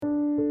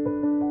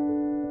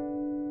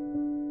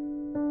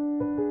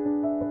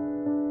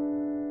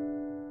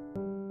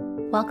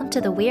Welcome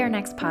to the We Are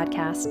Next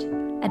podcast,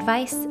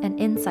 advice and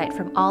insight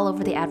from all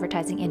over the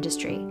advertising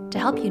industry to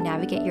help you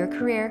navigate your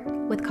career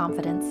with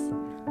confidence.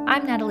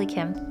 I'm Natalie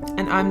Kim.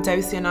 And I'm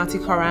Docia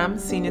Nartey-Koram,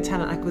 Senior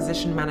Talent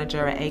Acquisition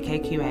Manager at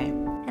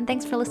AKQA. And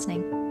thanks for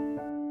listening.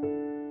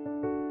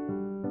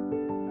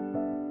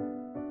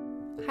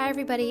 Hi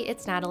everybody,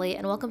 it's Natalie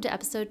and welcome to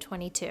episode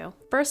 22.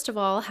 First of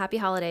all, happy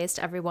holidays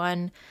to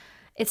everyone.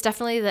 It's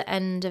definitely the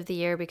end of the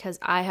year because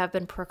I have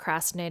been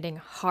procrastinating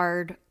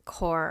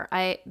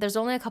hardcore. There's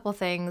only a couple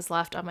things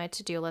left on my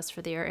to-do list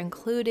for the year,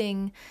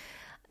 including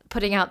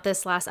putting out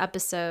this last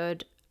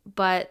episode,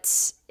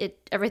 but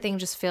everything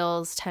just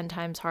feels 10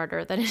 times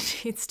harder than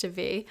it needs to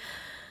be.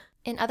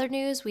 In other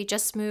news, we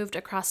just moved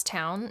across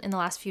town in the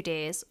last few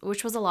days,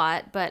 which was a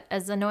lot, but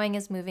as annoying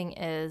as moving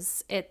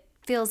is, it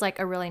feels like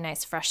a really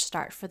nice fresh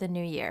start for the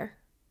new year.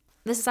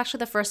 This is actually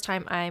the first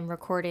time I'm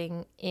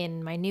recording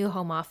in my new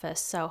home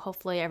office, so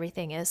hopefully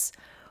everything is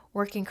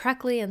working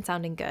correctly and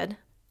sounding good.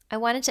 I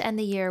wanted to end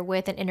the year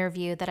with an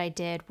interview that I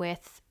did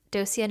with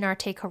Docia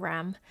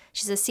Nartey-Koram.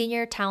 She's a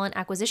Senior Talent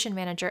Acquisition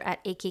Manager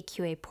at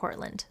AKQA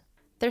Portland.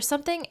 There's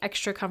something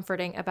extra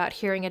comforting about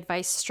hearing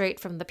advice straight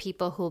from the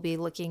people who will be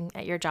looking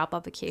at your job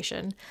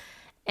application.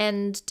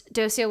 And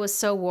Docia was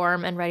so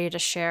warm and ready to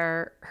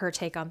share her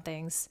take on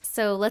things.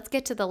 So let's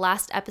get to the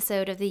last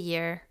episode of the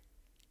year.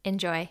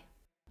 Enjoy.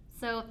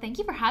 So thank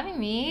you for having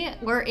me.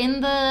 We're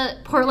in the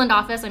Portland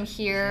office. I'm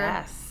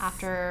here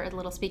after a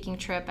little speaking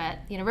trip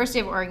at the University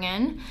of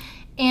Oregon.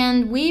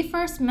 And we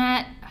first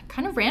met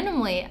kind of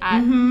randomly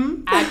at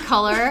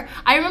AKQA.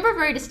 I remember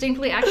very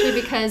distinctly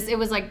actually because it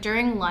was like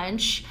during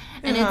lunch.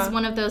 And it's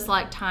one of those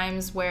like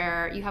times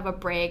where you have a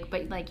break,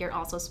 but like you're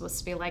also supposed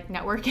to be like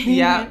networking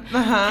and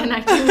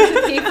connecting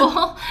with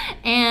people.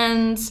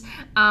 And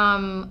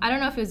I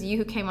don't know if it was you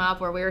who came up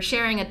where we were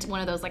sharing at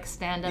one of those like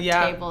stand-up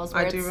tables.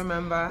 Where I do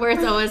remember. Where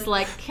it's always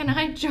like, can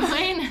I join?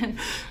 And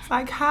it's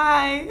like,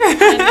 hi.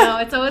 I know,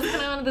 it's always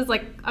kind of one of those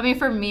like, I mean,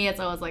 for me, it's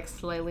always like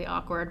slightly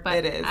awkward,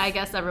 but it is. I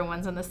guess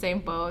everyone's in the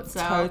same boat.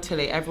 So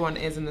totally, everyone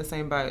is in the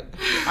same boat.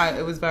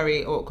 It was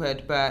very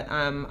awkward, but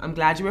I'm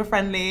glad you were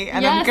friendly,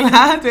 and I'm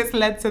glad it's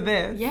led to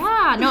this.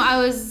 Yeah, no, I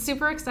was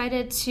super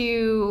excited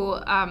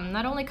to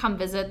not only come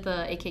visit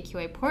the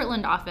AKQA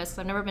Portland office, because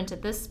I've never been to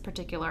this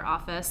particular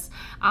office,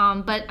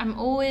 but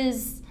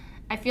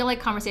I feel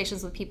like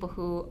conversations with people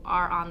who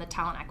are on the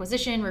talent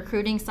acquisition,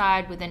 recruiting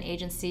side within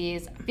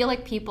agencies, I feel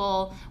like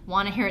people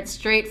want to hear it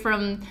straight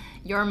from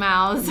your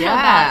mouths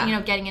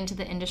about, getting into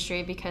the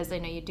industry, because I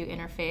know you do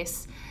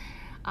interface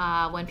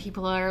when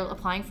people are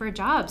applying for a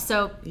job.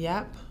 So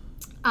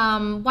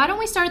why don't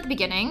we start at the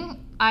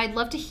beginning? I'd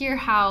love to hear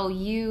how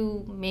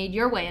you made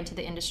your way into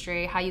the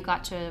industry, how you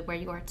got to where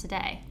you are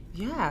today.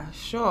 Yeah,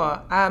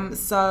 sure.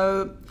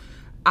 So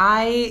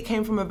I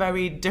came from a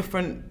very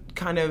different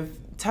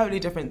totally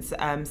different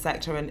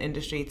sector and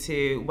industry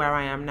to where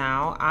I am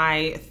now.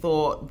 I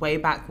thought way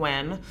back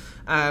when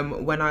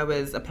I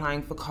was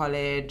applying for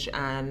college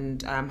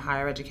and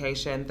higher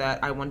education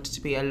that I wanted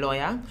to be a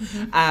lawyer.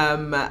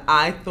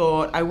 I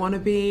thought I want to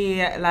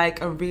be like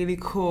a really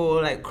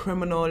cool like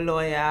criminal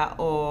lawyer,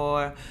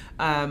 or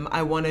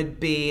I want to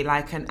be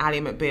like an Ally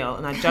McBeal.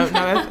 And I don't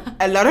know if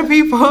a lot of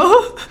people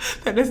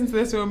that listen to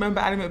this will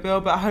remember Ally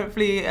McBeal, but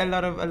hopefully a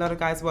lot of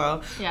guys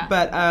will. Yeah.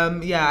 But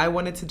I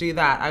wanted to do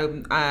that.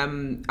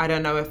 I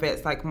don't know if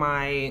it's like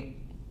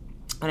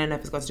I don't know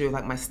if it's got to do with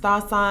like my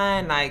star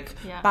sign, like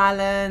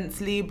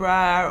balance,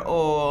 Libra,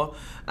 or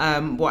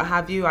what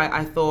have you.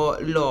 I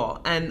thought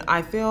law, and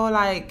I feel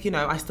like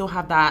I still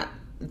have that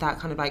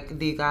kind of like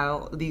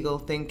legal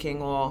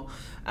thinking or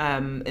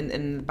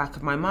in the back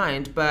of my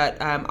mind. But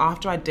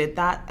after I did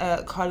that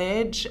at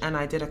college, and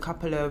I did a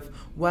couple of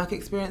work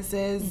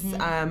experiences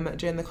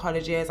during the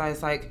college years, I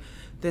was like,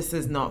 this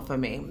is not for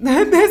me.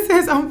 This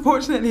is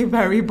unfortunately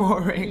very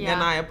boring.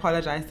 And I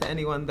apologize to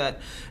anyone that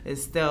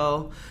is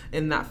still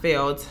in that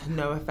field.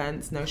 No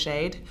offense, no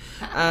shade.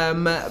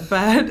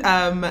 But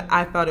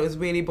I felt it was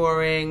really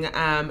boring.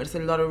 It's a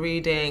lot of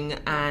reading,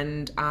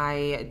 and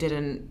I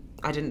didn't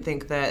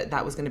think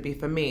that was going to be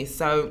for me.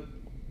 So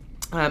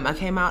I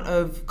came out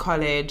of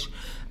college,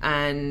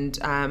 and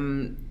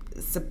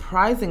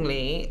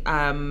surprisingly,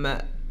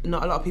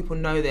 not a lot of people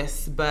know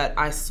this, but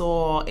I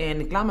saw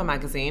in Glamour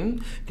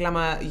magazine,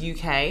 Glamour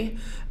UK,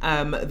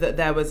 that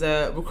there was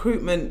a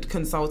recruitment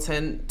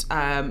consultant.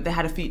 They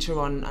had a feature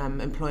on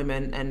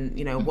employment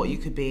and what you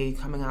could be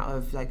coming out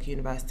of like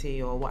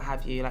university or what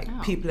have you, like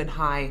people in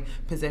high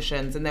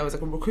positions. And there was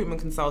like a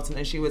recruitment consultant,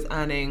 and she was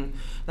earning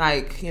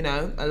like a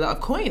lot of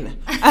coin.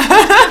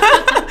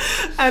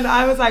 And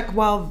I was like,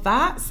 well,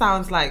 that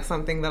sounds like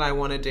something that I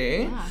want to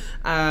do.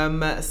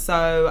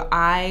 So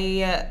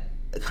I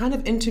kind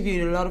of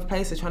interviewed a lot of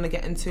places trying to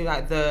get into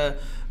like the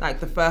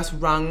first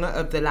rung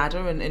of the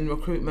ladder in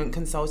recruitment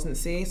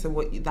consultancy.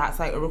 So that's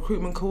like a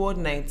recruitment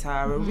coordinator,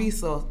 a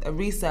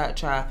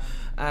researcher,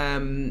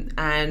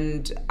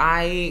 and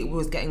I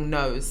was getting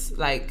no's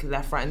like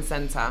left, right, and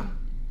center.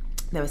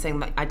 They were saying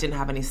like I didn't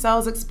have any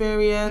sales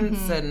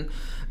experience, and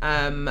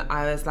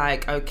I was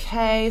like,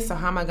 okay, so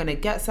how am I going to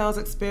get sales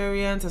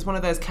experience? It's one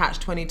of those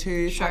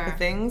catch-22 type of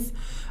things.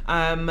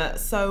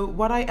 So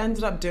what I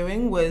ended up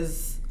doing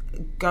was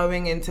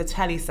going into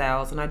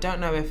telesales, and I don't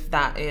know if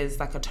that is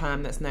like a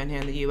term that's known here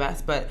in the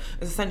US, but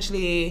it's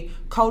essentially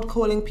cold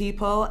calling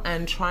people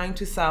and trying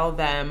to sell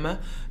them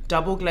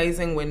double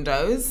glazing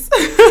windows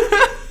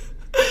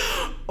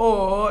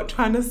or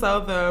trying to sell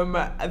them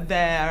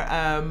their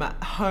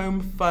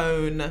home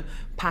phone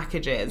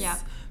packages. Yeah.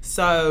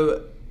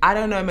 So I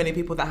don't know many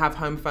people that have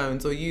home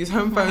phones or use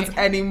home phones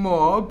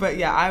anymore, but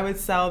yeah, I would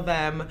sell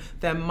them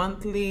their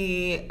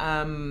monthly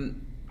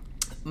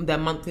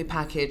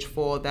package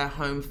for their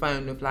home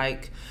phone with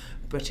like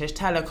British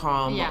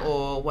Telecom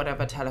or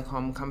whatever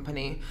telecom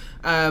company.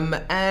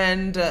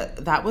 And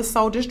that was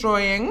soul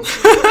destroying,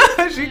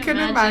 as you can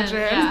imagine.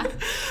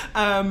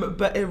 Yeah.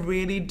 But it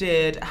really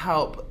did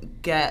help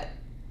get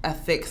a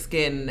thick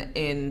skin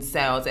in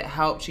sales. It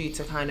helped you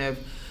to kind of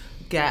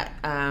get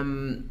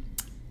an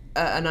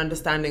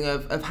understanding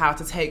of how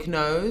to take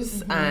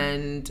no's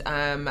and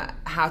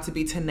how to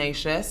be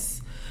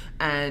tenacious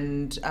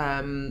and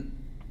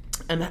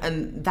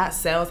that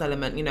sales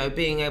element, you know,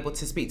 being able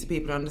to speak to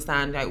people and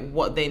understand like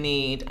what they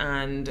need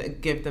and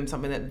give them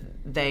something that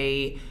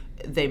they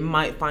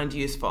might find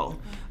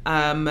useful.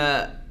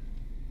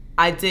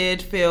 I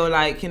did feel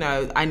like, you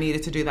know, I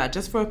needed to do that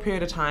just for a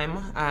period of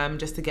time,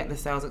 just to get the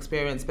sales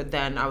experience. But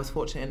then I was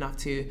fortunate enough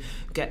to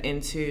get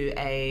into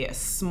a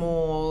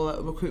small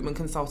recruitment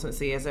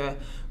consultancy as a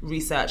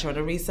researcher. And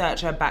a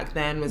researcher back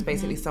then was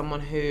basically someone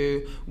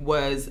who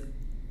was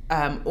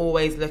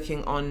always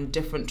looking on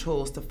different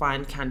tools to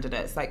find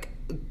candidates, like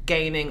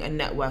gaining a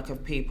network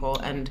of people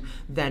and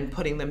then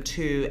putting them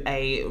to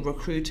a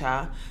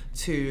recruiter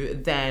to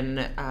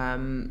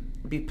then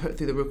be put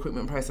through the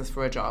recruitment process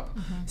for a job.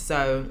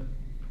 So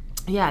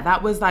yeah,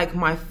 that was like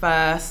my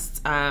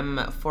first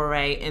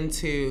foray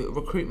into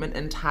recruitment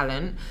and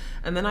talent.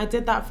 And then I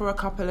did that for a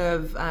couple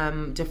of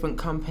different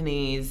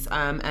companies,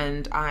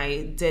 and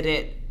I did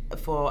it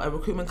for a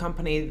recruitment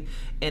company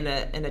in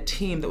a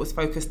team that was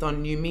focused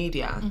on new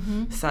media.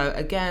 So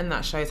again,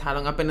 that shows how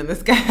long I've been in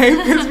this game,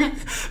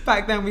 because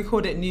back then we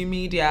called it new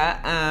media,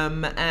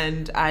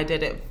 and I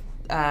did it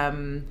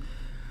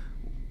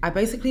I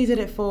basically did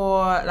it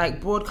for like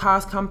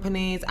broadcast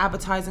companies,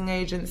 advertising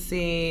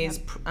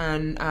agencies,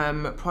 and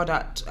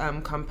product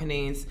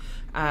companies,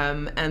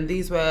 and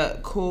these were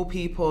cool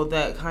people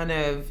that kind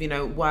of, you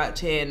know,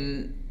 worked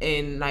in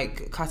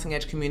like cutting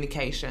edge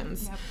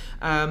communications.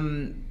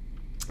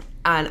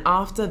 And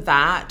after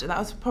that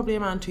was probably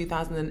around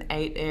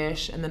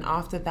 2008-ish. And then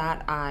after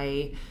that,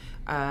 I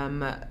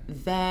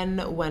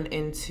then went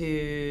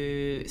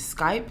into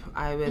Skype.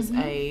 I was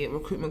a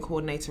recruitment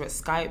coordinator at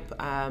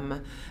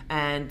Skype.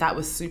 And that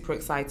was super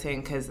exciting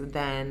because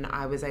then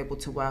I was able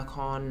to work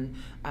on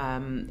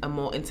a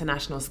more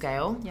international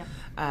scale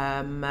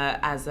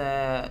as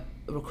a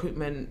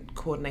recruitment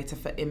coordinator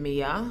for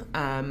EMEA.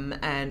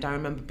 And I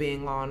remember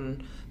being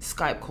on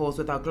Skype calls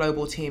with our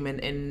global team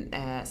in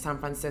San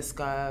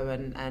Francisco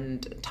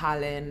and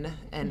Tallinn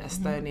in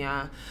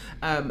Estonia,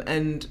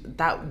 and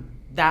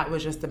that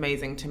was just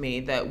amazing to me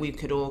that we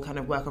could all kind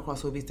of work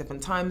across all these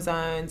different time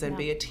zones and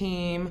be a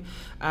team.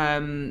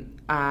 And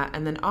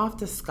then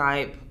after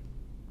Skype,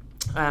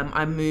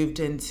 I moved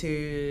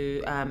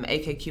into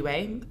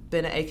AKQA.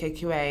 Been at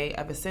AKQA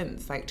ever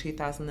since like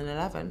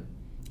 2011.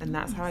 And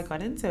that's how I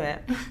got into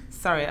it.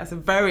 Sorry, that's a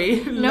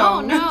very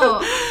long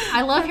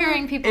I love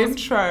hearing people's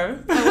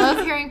intro. I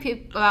love hearing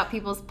about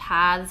people's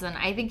paths, and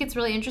I think it's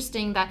really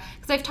interesting that,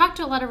 because I've talked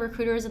to a lot of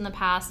recruiters in the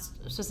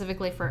past,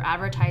 specifically for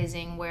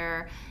advertising,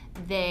 where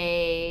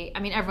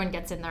everyone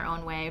gets in their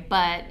own way,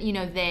 but, you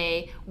know,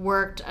 they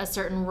worked a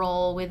certain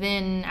role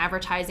within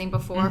advertising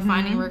before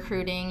finding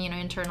recruiting, you know,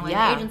 internally in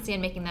the agency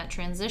and making that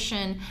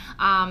transition.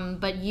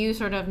 But you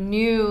sort of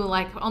knew,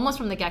 like, almost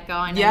from the get-go,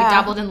 I know you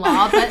dabbled in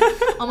law, but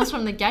almost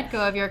from the get-go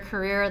of your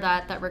career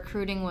that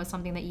recruiting was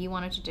something that you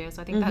wanted to do.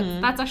 So I think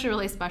that's actually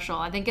really special.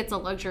 I think it's a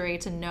luxury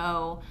to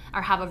know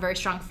or have a very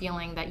strong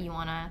feeling that you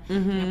want to you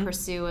know,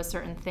 pursue a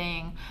certain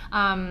thing.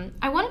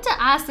 I wanted to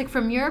ask, like,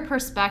 from your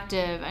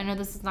perspective, I know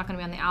this is not going to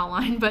be on the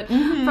outline, but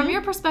from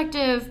your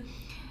perspective,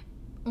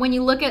 when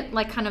you look at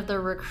like kind of the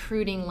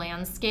recruiting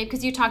landscape,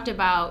 because you talked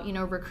about, you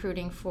know,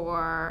 recruiting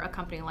for a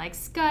company like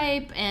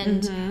Skype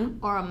and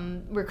or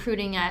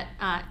recruiting at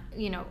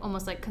you know,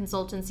 almost like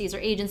consultancies or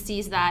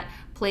agencies that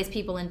place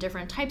people in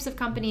different types of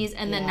companies,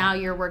 and then now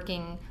you're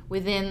working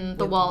within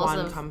the walls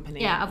of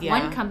company.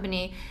 One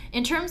company.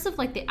 In terms of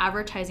like the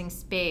advertising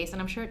space,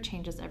 and I'm sure it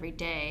changes every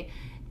day,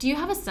 do you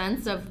have a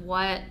sense of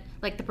what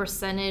like the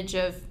percentage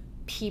of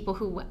people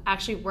who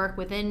actually work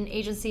within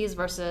agencies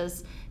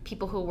versus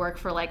people who work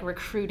for like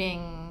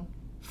recruiting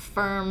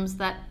firms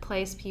that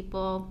place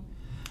people?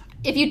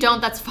 If you don't,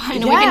 that's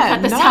fine. We can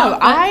cut this out.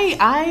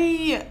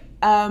 I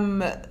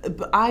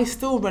But I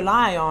still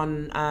rely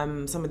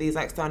on some of these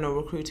external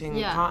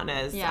recruiting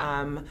partners.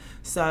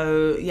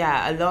 So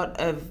a lot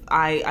of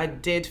I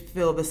did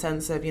feel the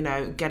sense of, you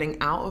know,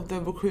 getting out of the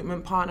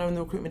recruitment partner and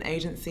the recruitment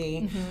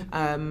agency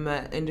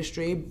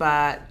industry,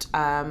 but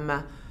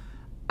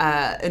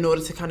in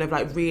order to kind of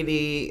like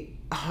really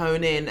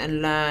hone in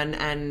and learn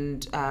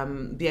and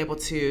be able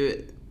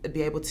to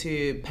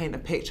paint a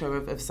picture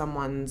of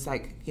someone's,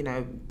 like, you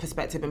know,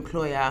 prospective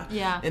employer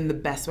in the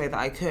best way that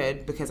I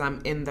could, because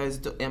I'm in those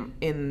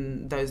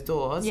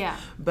doors.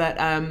 But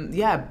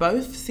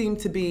both seem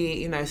to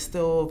be, you know,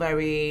 still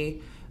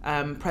very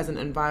present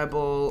and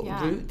viable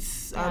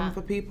routes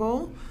for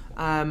people.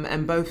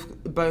 And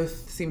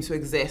both seem to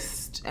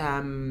exist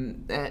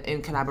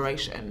in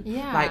collaboration.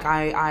 Like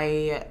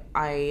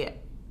I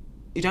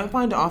you don't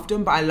find it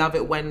often, but I love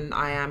it when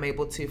I am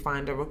able to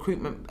find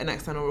an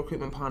external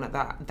recruitment partner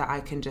that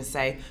I can just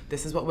say,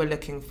 this is what we're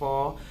looking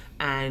for,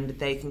 and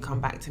they can come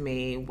back to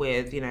me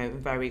with, you know,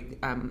 very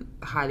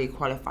highly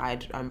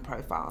qualified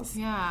profiles.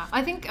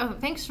 I think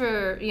thanks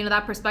for, you know,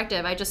 that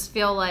perspective. I just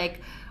feel like,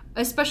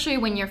 especially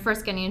when you're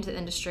first getting into the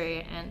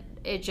industry, and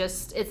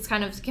it's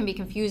kind of can be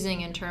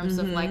confusing in terms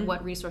of like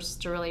what resources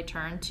to really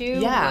turn to,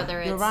 whether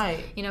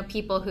it's you know,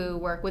 people who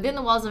work within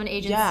the walls of an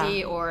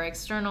agency or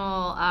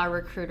external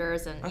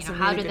recruiters, and you know,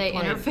 how do they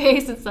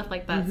interface and stuff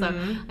like that. So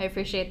I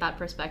appreciate that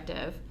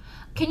perspective.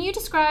 Can you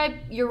describe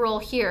your role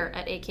here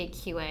at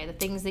AKQA, the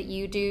things that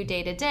you do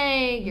day to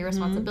day, your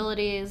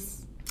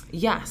responsibilities?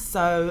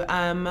 So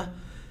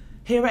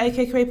here at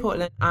AKQA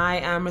Portland, I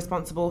am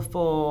responsible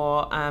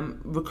for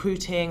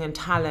recruiting and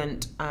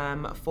talent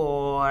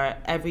for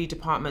every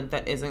department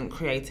that isn't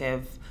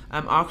creative.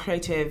 Our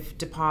creative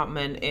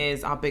department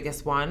is our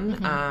biggest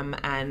one,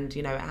 and,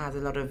 you know, it has a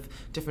lot of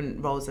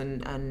different roles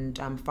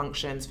and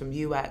functions, from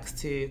UX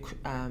to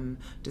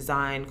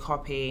design,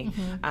 copy,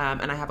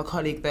 and I have a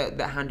colleague that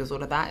handles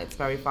all of that. It's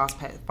very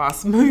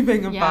fast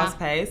moving and fast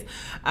paced,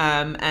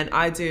 and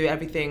I do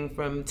everything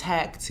from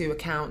tech to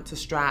account to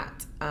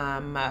strat,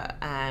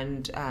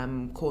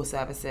 and core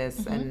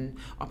services and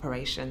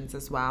operations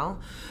as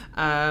well.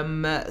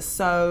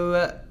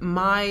 So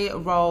my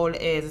role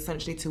is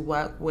essentially to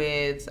work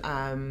with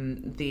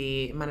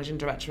the managing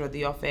director of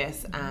the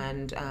office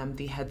and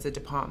the heads of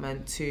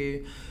department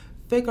to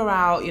figure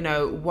out, you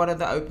know, what are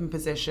the open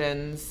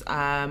positions,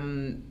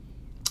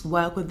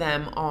 work with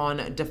them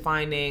on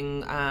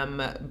defining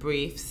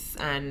briefs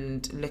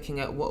and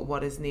looking at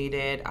what is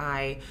needed.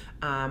 I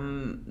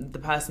am the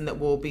person that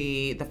will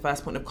be the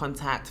first point of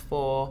contact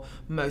for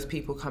most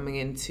people coming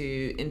in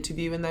to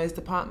interview in those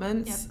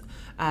departments.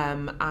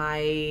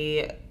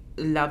 I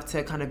love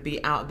to kind of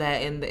be out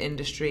there in the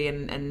industry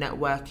and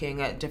networking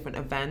at different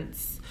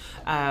events.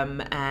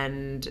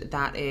 And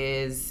that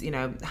is, you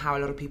know, how a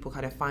lot of people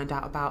kind of find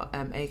out about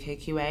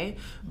AKQA.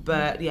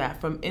 But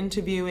from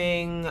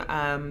interviewing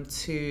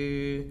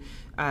to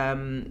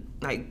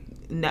like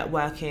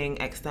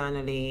networking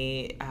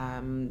externally,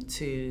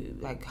 to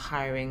like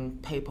hiring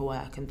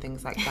paperwork and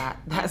things like that.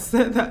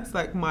 That's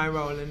like my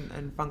role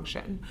and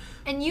function.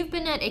 And you've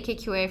been at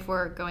AKQA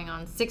for going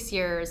on 6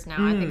 years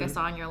now. I think I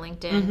saw on your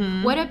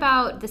LinkedIn. What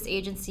about this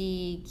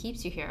agency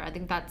keeps you here? I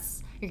think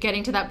you're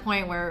getting to that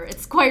point where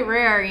it's quite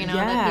rare, you know,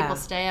 that people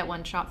stay at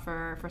one shop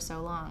for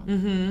so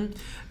long.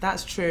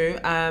 That's true.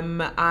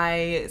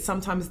 I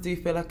sometimes do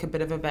feel like a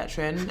bit of a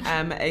veteran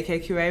at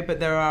AKQA, but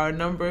there are a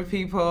number of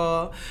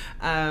people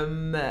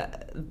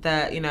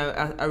that, you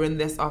know, are in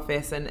this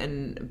office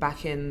and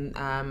back in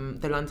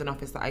the London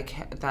office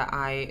that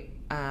I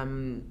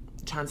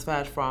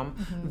transferred from,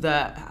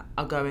 that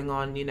are going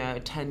on, you know,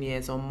 10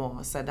 years or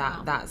more. So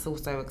that's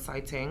also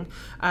exciting.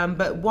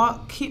 But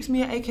what keeps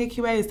me at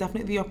AKQA is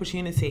definitely the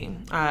opportunity.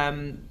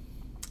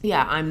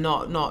 I'm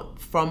not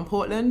from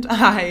Portland.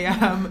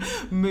 I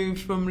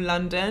moved from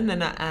London,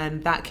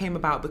 and that came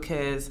about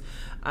because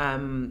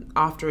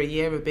after a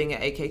year of being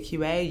at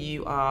AKQA,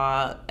 you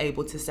are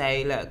able to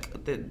say,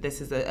 look,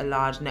 this is a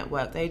large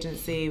networked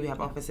agency. We have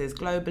offices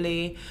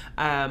globally.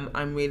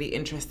 I'm really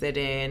interested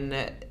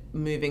in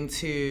moving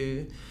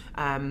to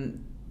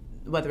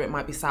whether it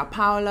might be Sao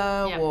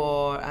Paulo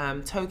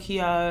or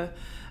Tokyo,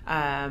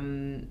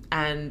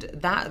 and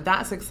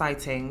that's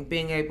exciting,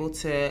 being able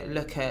to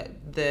look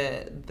at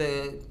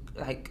the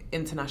like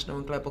international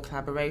and global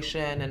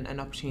collaboration and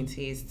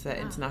opportunities to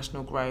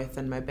international growth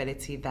and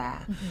mobility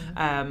there.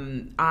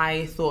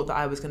 I thought that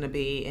I was going to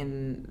be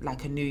in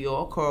like a New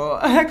York or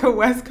like a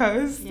West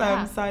Coast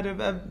side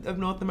of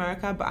North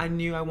America, but I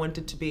knew I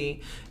wanted to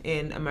be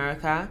in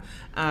America.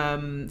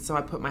 So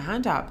I put my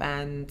hand up,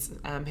 and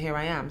here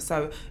I am.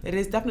 So it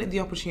is definitely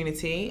the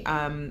opportunity,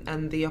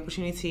 and the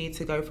opportunity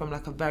to go from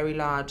like a very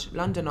large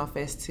London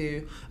office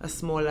to a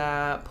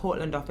smaller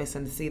Portland office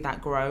and see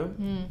that grow.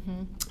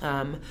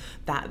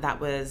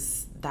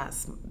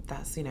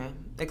 That's you know,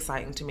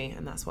 exciting to me,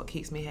 and that's what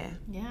keeps me here.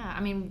 I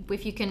mean,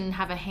 if you can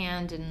have a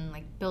hand in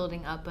like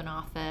building up an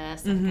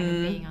office and kind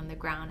of being on the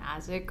ground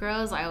as it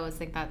grows, I always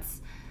think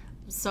that's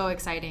so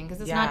exciting,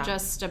 because it's not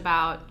just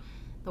about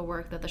the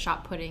work that the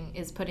shop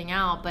is putting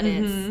out, but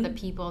it's the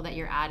people that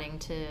you're adding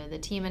to the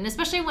team. And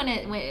especially when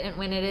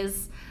it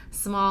is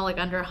small, like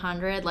under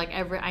 100, like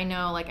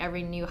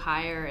every new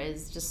hire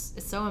is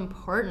so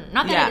important.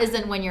 Not that it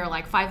isn't when you're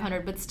like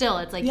 500, but still,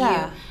 it's like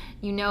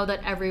you know that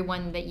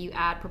everyone that you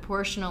add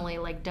proportionally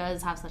like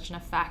does have such an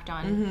effect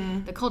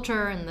on the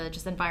culture and the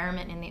just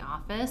environment in the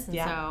office. And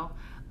so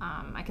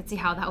I could see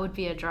how that would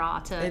be a draw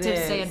to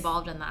stay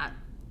involved in that.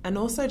 And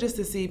also just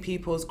to see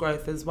people's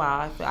growth as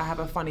well. I have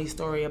a funny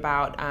story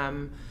about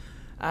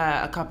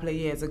a couple of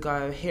years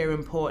ago here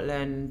in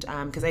Portland,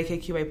 because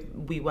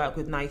AKQA, we work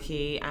with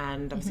Nike,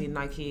 and obviously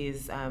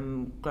Nike's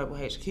global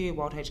HQ,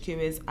 world HQ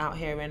is out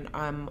here in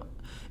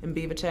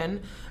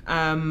Beaverton.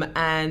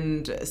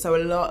 And so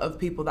a lot of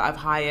people that I've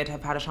hired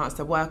have had a chance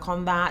to work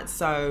on that.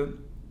 So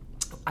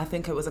I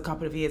think it was a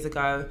couple of years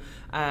ago,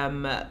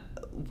 I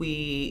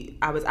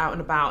was out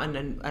and about,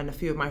 and a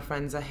few of my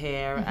friends are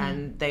here,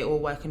 and they all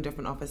work in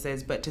different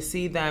offices, but to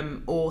see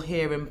them all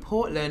here in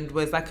Portland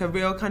was like a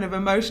real kind of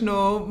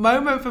emotional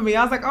moment for me.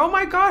 I was like, oh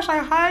my gosh, I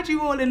hired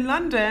you all in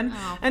London,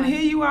 and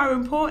here you are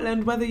in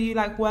Portland, whether you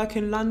like work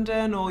in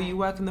London or you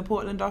work in the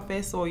Portland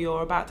office, or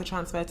you're about to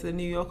transfer to the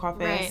New York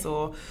office,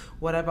 or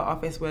whatever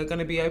office we're going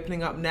to be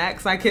opening up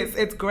next. Like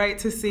it's great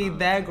to see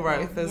their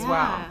growth as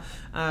well.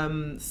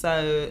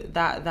 So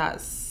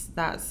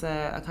that's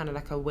a kind of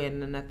like a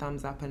win and a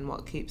thumbs up, and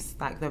what keeps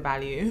like the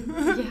value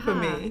for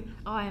me.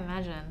 Oh, I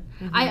imagine.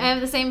 I have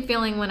the same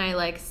feeling when I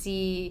like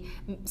see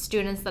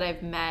students that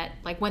I've met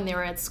like when they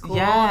were at school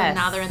and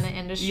now they're in the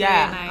industry,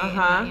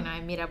 and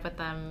I meet up with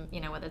them,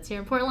 whether it's here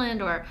in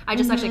Portland or I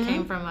just actually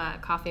came from a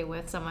coffee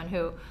with someone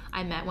who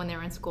I met when they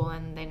were in school,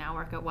 and they now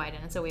work at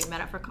Wyden, and so we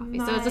met up for coffee.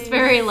 Nice. So it's just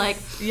very like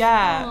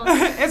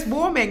it's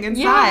warming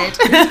inside.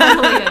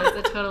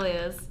 It totally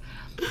is.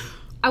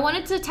 I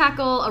wanted to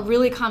tackle a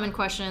really common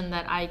question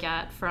that I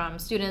get from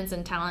students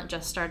and talent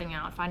just starting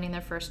out, finding their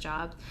first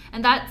job.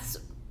 And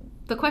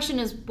the question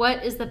is,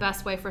 what is the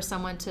best way for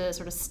someone to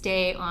sort of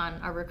stay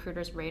on a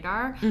recruiter's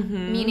radar?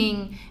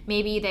 Meaning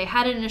maybe they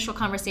had an initial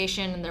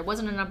conversation and there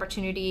wasn't an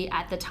opportunity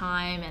at the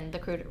time, and the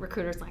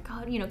recruiter's like,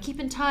 oh, keep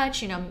in touch,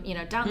 down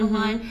the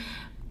line.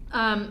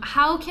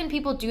 How can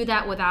people do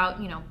that without,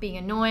 being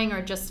annoying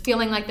or just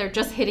feeling like they're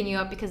just hitting you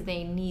up because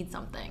they need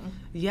something?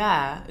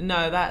 Yeah,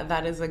 no,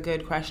 that is a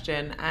good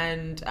question.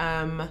 And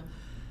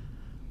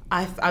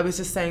I was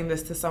just saying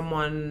this to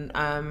someone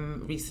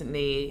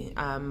recently,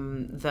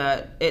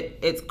 that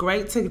it's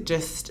great to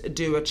just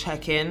do a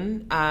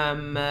check-in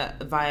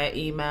via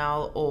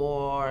email,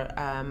 or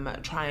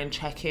try and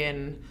check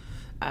in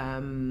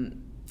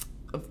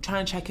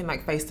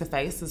like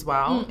face-to-face as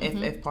well,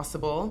 if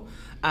possible.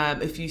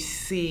 If you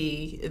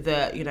see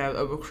that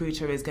a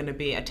recruiter is going to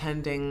be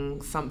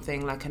attending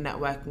something like a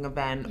networking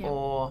event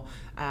or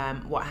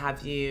what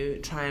have you,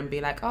 try and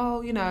be like,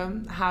 oh,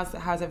 how's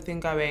everything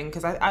going?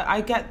 Because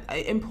I get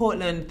in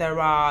Portland there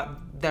are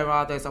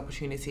those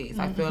opportunities.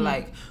 I feel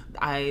like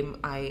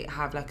I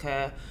have like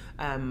a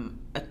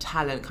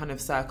talent kind of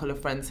circle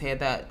of friends here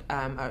that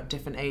are at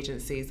different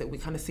agencies that we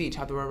kind of see each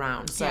other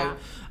around. So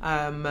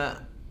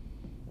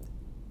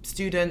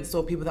students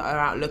or people that are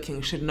out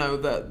looking should know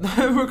that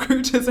the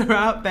recruiters are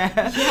out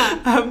there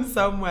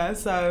somewhere.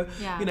 So,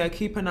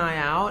 keep an eye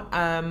out.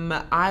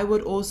 I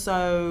would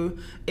also,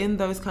 in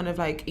those kind of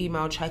like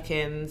email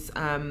check-ins,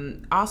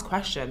 ask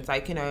questions,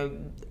 like,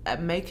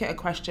 make it a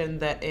question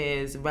that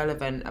is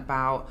relevant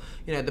about,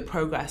 the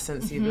progress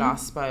since you've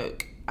last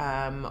spoke.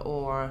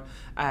 Or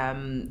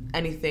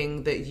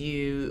anything that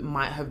you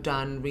might have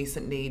done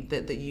recently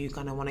that you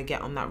kind of want to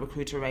get on that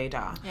recruiter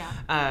radar.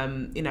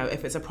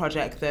 If it's a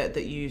project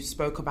that you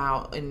spoke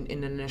about in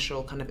an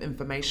initial kind of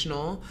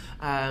informational,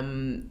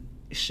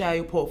 share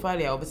your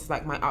portfolio. This is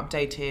like my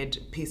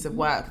updated piece of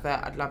work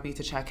that I'd love you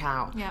to check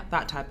out.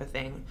 That type of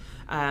thing.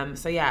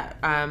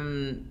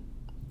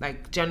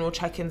 Like general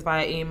check-ins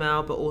via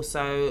email, but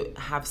also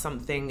have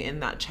something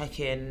in that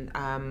check-in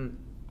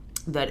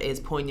that is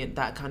poignant,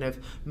 that kind of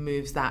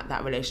moves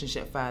that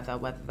relationship further,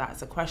 whether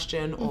that's a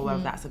question or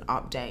whether that's an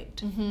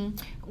update.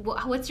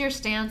 What's your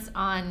stance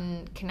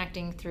on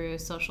connecting through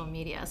social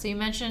media? So you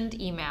mentioned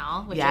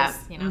email, which is,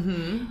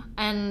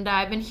 and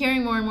I've been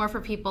hearing more and more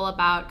from people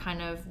about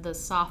kind of the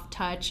soft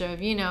touch of,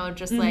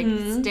 just like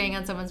staying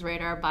on someone's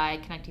radar by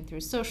connecting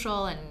through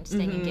social and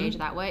staying engaged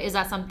that way. Is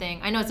that something,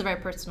 I know it's a very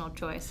personal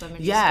choice, so I'm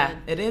interested. Yeah,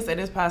 it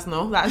is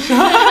personal, that's sure.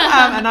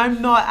 And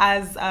I'm not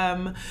as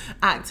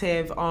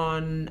active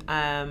on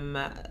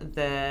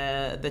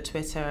the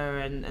Twitter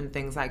and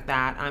things like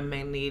that. I'm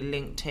mainly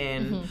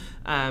LinkedIn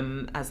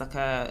as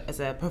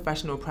a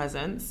professional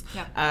presence.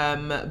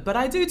 But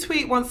I do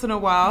tweet once in a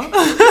while.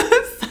 But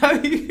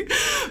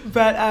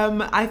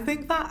I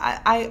think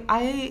that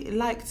I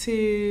like to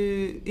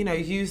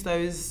use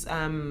those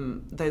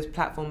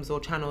platforms or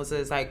channels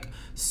as like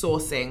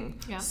sourcing.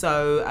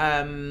 So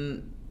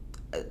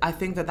I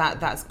think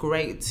that's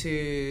great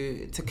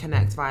to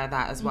connect via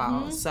that as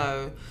well.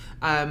 So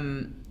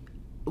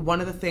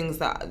one of the things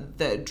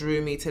that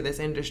drew me to this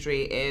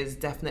industry is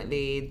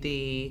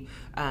definitely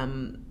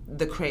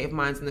the creative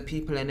minds and the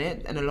people in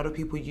it, and a lot of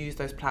people use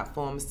those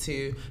platforms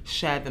to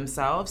share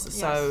themselves. Yes.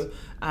 So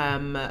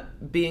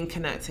being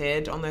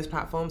connected on those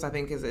platforms, I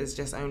think is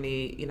just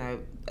only, you know,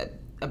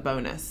 a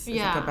bonus. It's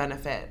like a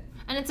benefit.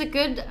 And it's a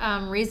good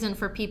reason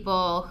for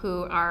people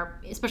who are,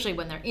 especially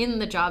when they're in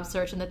the job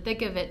search and the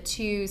thick of it,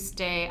 to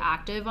stay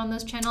active on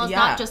those channels. Yeah.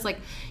 Not just like,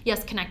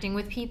 yes, connecting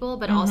with people,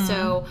 but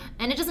also,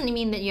 and it doesn't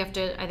mean that you have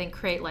to, I think,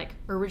 create like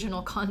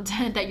original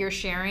content that you're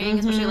sharing.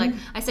 Especially like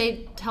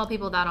tell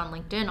people that on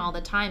LinkedIn all the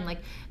time.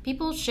 Like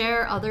people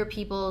share other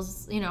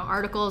people's, you know,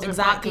 articles or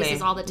blog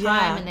pieces all the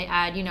time, and they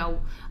add, you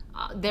know,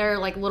 their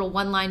like little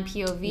one-line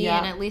POV,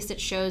 and at least it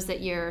shows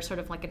that you're sort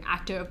of like an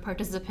active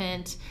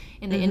participant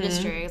in the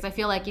industry. Because I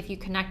feel like if you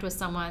connect with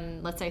someone,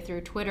 let's say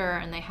through Twitter,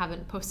 and they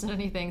haven't posted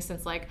anything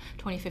since like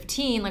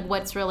 2015, like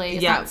what's really,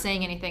 it's not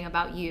saying anything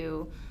about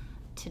you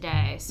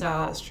today. So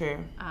no, that's true.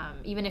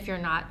 Even if you're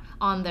not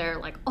on there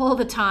like all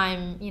the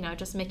time, you know,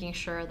 just making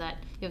sure that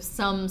you have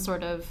some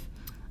sort of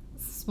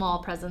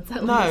small presence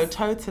at least. No,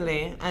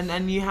 totally.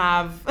 And you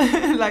have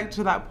like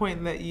to that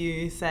point that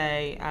you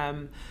say,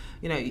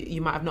 you know,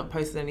 you might have not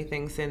posted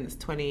anything since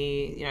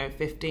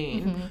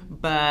 2015,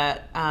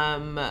 but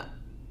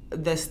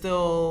there's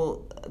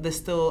still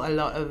a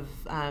lot of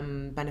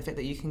benefit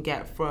that you can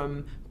get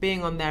from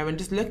being on there and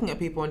just looking at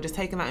people and just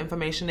taking that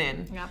information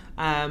in. Yep.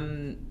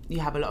 You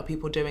have a lot of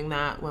people doing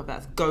that, whether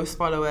that's ghost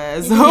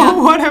followers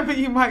or whatever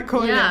you might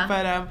call it,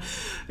 but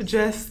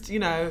just, you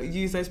know,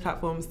 use those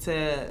platforms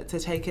to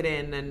take it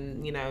in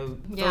and, you know,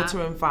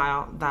 filter and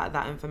file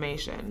that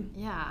information.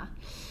 Yeah.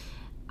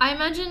 I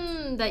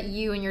imagine that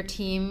you and your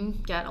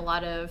team get a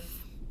lot of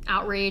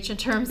outreach in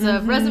terms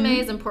of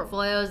resumes and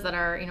portfolios that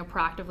are, you know,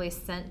 proactively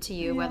sent to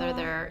you, whether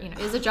they're, you know,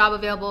 is a job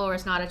available or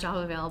is not a job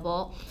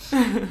available.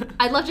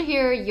 I'd love to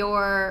hear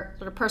your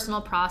sort of personal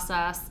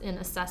process in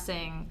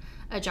assessing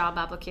a job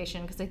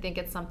application, because I think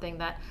it's something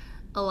that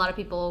a lot of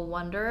people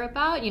wonder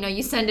about. You know,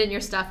 you send in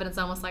your stuff and it's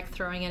almost like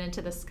throwing it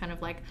into this kind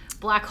of like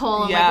black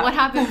hole and like what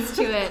happens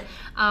to it.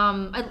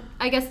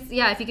 I guess,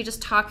 if you could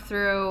just talk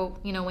through,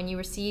 you know, when you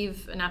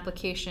receive an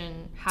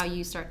application, how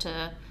you start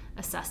to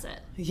assess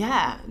it.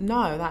 Yeah,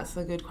 no, that's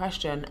a good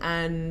question.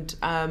 And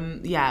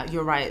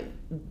you're right.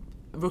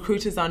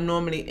 Recruiters are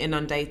normally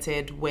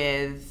inundated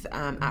with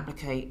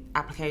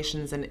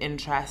applications and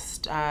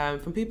interest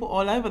from people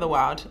all over the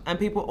world and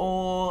people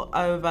all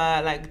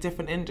over like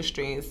different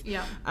industries.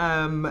 Yeah.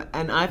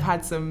 And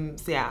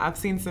I've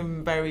seen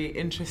some very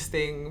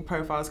interesting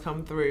profiles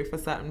come through for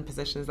certain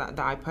positions that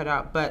I put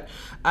up. But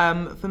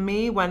for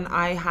me, when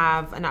I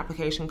have an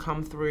application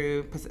come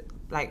through,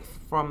 like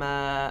from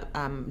a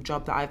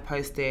job that I've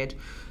posted,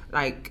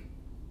 like,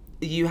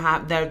 you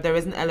have there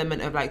is an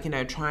element of like, you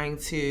know, trying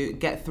to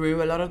get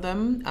through a lot of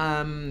them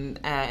in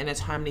a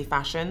timely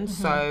fashion.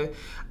 So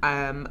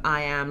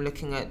I am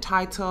looking at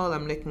title,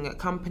 I'm looking at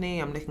company,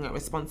 I'm looking at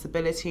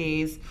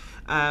responsibilities.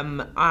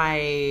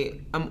 I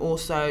am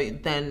also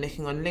then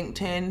looking on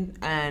LinkedIn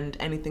and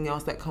anything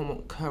else that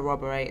can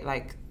corroborate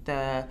like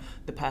the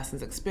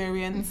person's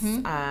experience.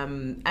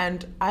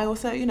 And I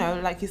also, you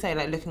know, like you say,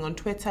 like looking on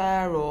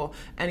Twitter or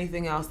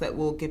anything else that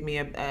will give me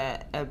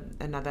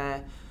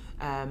another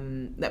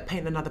that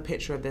paint another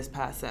picture of this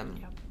person.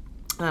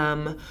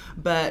 Yep.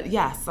 But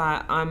yes,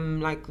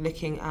 I'm like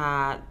looking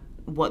at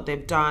what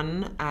they've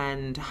done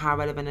and how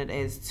relevant it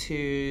is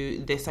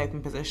to this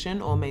open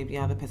position or maybe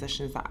other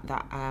positions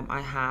that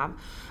I have.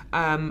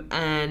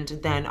 And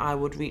then I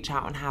would reach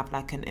out and have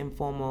like an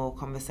informal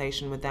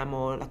conversation with them,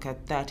 or like a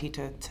 30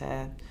 to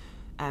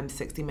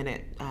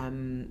 60-minute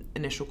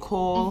initial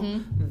call.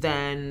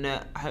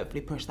 Then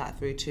hopefully push that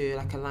through to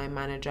like a line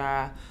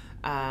manager,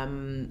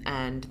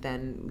 and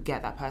then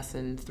get that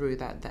person through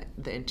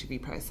the interview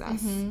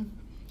process.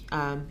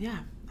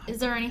 Is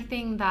there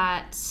anything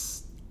that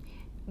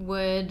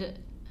would,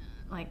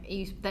 like,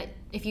 that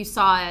if you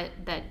saw it,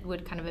 that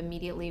would kind of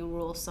immediately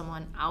rule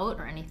someone out,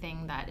 or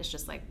anything that is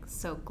just like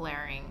so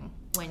glaring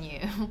when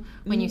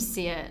you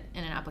see it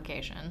in an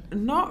application?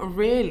 Not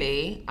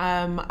really.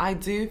 I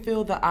do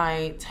feel that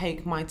I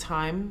take my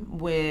time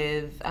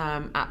with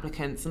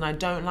applicants, and I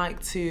don't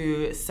like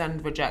to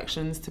send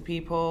rejections to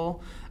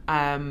people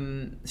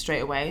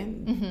straight away.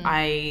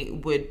 I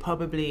would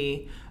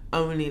probably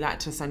only like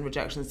to send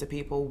rejections to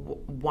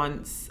people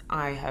once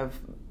I have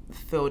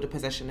filled a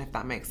position, if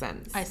that makes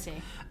sense. I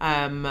see.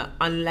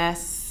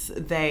 Unless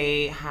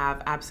they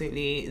have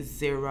absolutely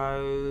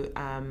zero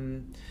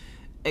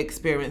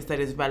experience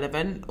that is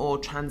relevant or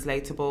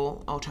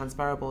translatable or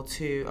transferable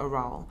to a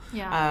role.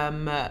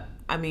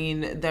 I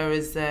mean,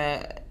 there's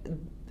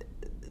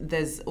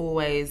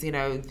always, you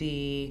know,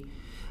 the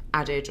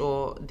adage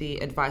or the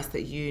advice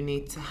that you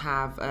need to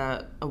have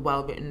a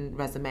well-written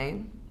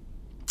resume,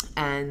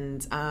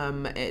 and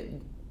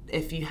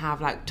if you have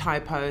like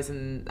typos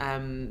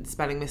and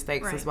spelling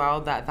mistakes as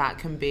well, that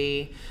can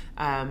be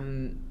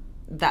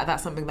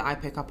that's something that I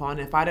pick up on.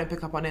 If I don't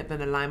pick up on it, then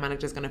the line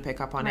manager is going to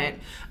pick up on it,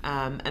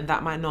 and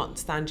that might not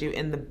stand you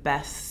in the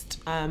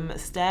best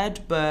stead.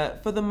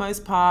 But for the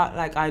most part,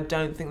 like, I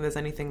don't think there's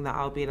anything that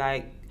I'll be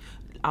like,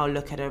 I'll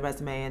look at a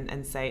resume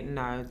and say,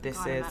 no, this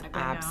is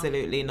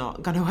absolutely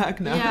not going to work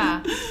now.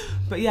 Yeah.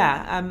 But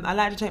yeah, I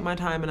like to take my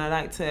time, and I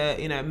like to,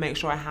 you know, make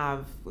sure I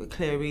have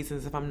clear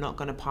reasons if I'm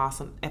going to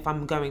pass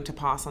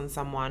on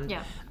someone,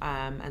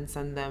 and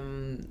send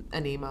them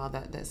an email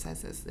that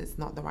says it's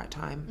not the right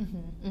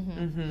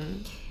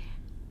time.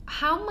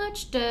 How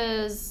much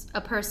does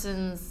a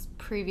person's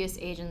previous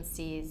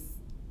agencies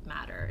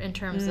matter in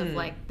terms of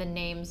like the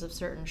names of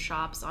certain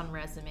shops on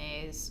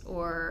resumes,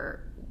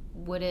 or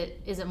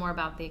is it more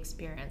about the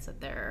experience that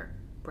they're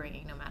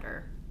bringing, no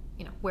matter,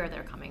 you know, where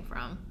they're coming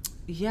from?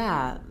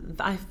 Yeah,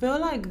 I feel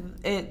like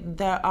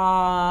there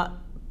are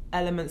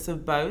elements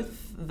of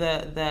both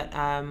that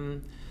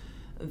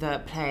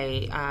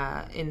play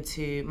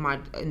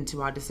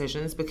into our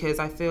decisions, because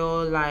I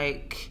feel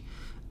like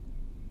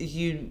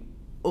you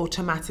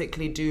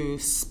automatically do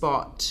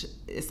spot,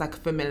 it's like a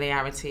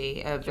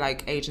familiarity of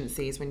like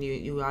agencies when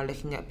you are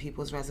looking at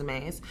people's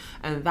resumes,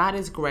 and that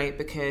is great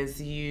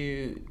because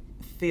you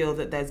feel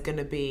that there's going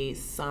to be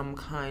some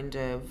kind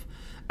of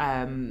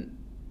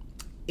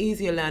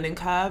easier learning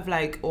curve,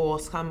 like, or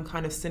some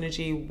kind of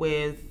synergy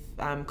with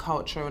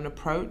culture and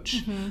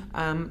approach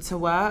to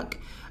work.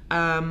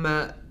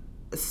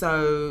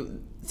 So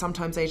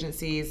sometimes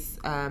agencies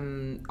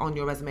on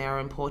your resume are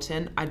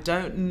important. I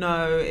don't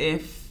know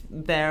if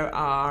there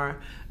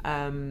are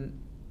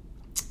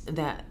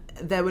that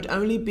there would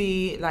only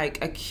be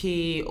like a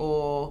key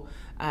or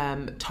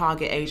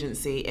target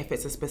agency if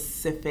it's a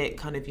specific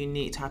kind of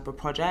unique type of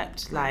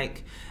project,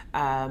 like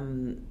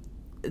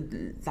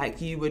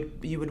you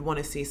would want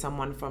to see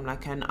someone from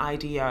like an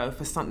IDO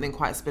for something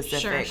quite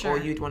specific, sure. Or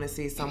you'd want to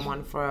see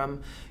someone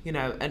from, you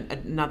know,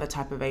 another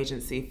type of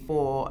agency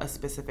for a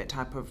specific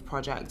type of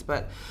project.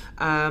 But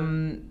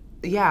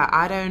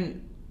I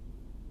don't.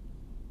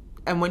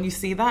 And when you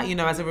see that, you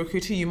know, as a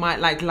recruiter, you might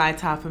like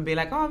light up and be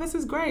like, oh, this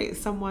is great.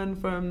 Someone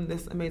from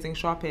this amazing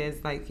shop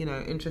is like, you know,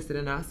 interested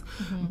in us.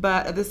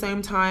 But at the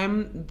same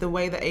time, the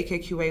way that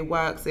AKQA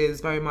works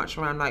is very much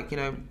around like, you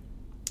know,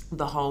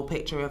 the whole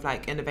picture of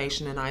like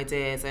innovation and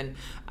ideas and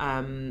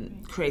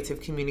creative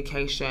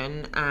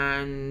communication.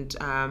 And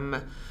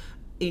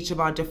each of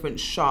our different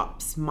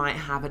shops might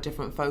have a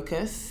different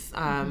focus.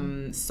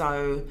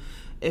 So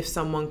if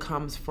someone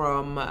comes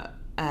from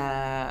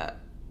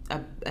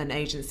an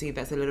agency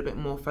that's a little bit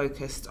more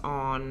focused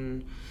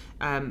on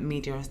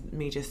media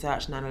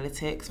search and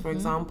analytics, for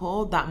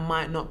example, that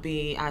might not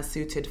be as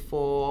suited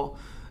for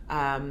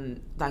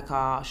like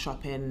our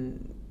shop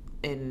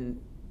in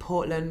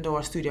Portland or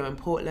a studio in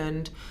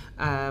Portland,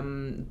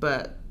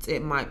 but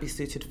it might be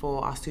suited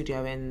for our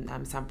studio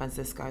in San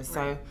Francisco. Right.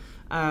 So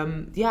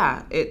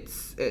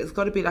it's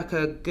got to be like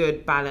a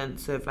good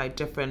balance of like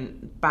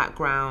different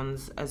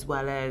backgrounds, as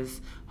well as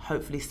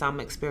hopefully some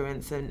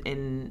experience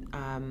in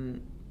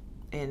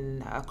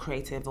a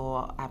creative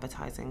or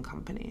advertising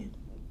company.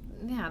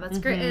 Yeah, that's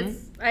great.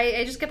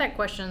 I just get that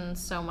question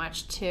so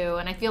much too,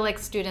 and I feel like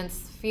students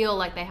feel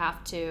like they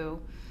have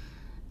to.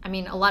 I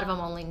mean, a lot of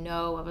them only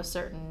know of a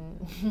certain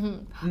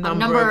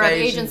number of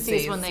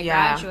agencies when they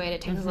graduate.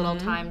 It takes a little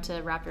time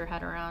to wrap your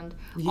head around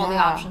all the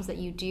options that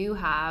you do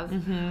have.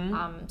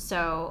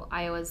 So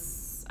I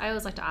always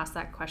like to ask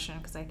that question,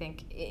 because I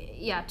think,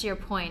 to your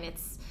point,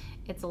 it's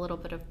a little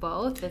bit of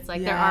both. It's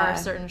like there are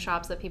certain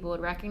shops that people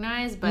would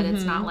recognize, but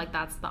it's not like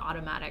that's the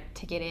automatic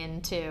ticket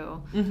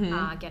into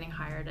getting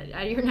hired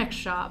at your next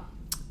shop.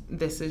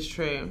 This is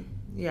true.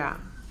 Yeah.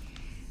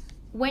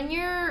 When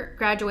you're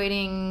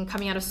graduating,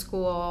 coming out of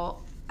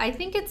school, I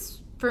think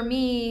it's, for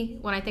me,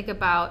 when I think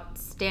about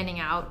standing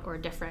out or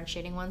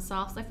differentiating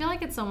oneself, I feel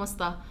like it's almost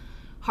the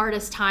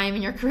hardest time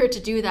in your career to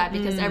do that,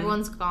 because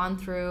everyone's gone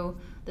through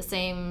the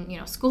same, you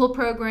know, school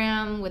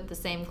program with the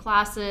same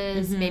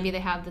classes. Maybe they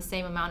have the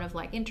same amount of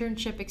like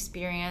internship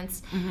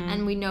experience.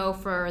 And we know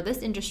for this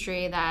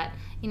industry that,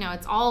 you know,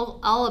 it's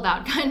all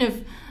about kind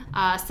of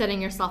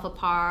setting yourself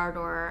apart,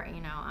 or,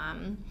 you know,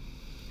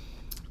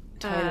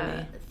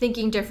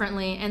 thinking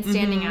differently and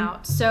standing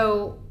out.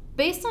 So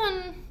based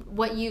on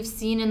what you've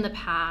seen in the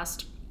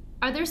past,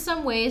 are there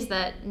some ways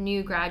that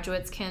new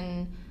graduates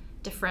can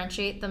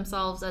differentiate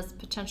themselves as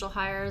potential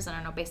hires? I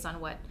don't know, based on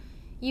what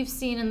you've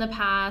seen in the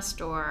past,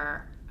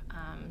 or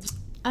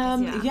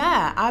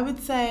I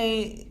would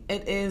say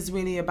it is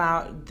really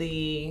about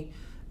the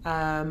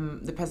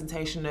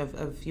presentation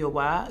of your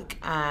work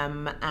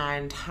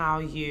and how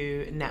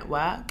you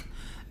network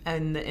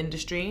in the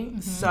industry.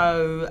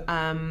 So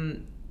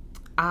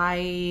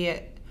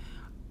I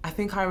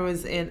think I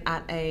was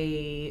at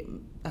a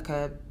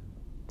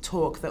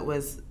talk that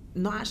was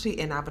not actually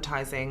in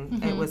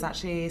advertising. It was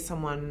actually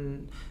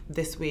someone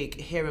this week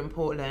here in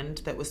Portland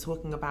that was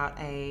talking about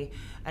a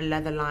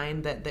leather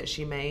line that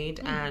she made,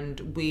 and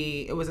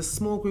it was a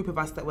small group of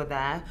us that were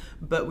there,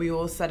 but we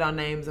all said our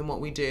names and what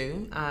we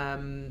do,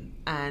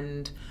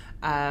 and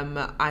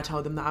I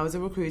told them that I was a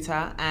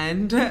recruiter,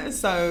 and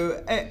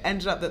so it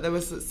ended up that there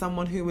was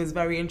someone who was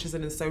very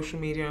interested in social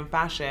media and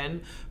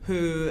fashion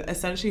who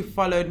essentially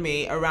followed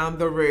me around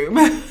the room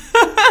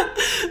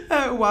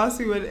whilst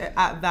we were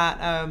at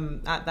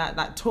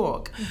that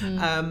talk.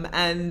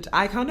 And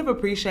I kind of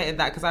appreciated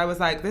that, because I was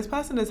like, this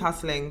person is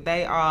hustling.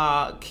 They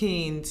are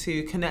keen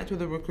to connect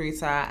with a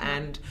recruiter,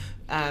 and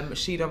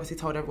she'd obviously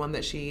told everyone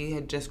that she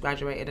had just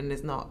graduated and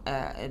is not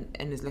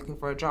and is looking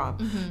for a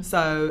job.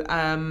 So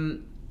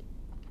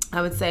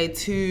I would say,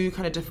 to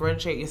kind of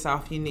differentiate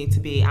yourself, you need to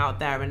be out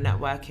there and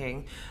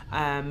networking.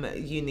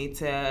 You need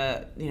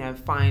to,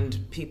 find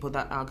people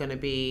that are going to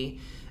be,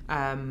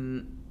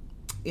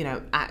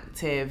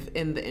 active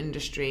in the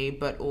industry,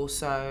 but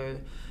also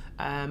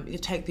you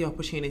take the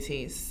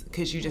opportunities,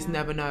 because you just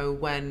never know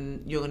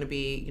when you're going to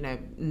be,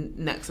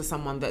 next to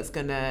someone that's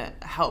going to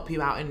help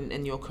you out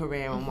in your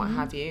career and what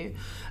have you.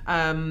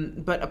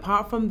 But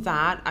apart from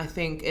that, I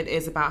think it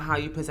is about how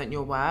you present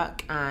your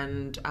work,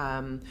 and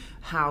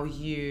how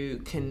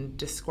you can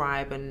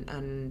describe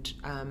and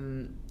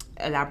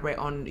elaborate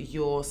on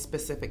your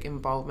specific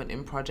involvement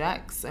in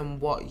projects, and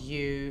what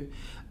you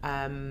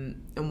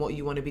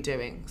want to be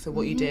doing. So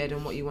what you did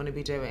and what you want to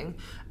be doing.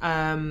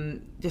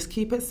 Just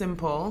keep it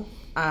simple.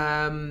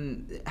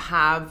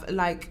 Have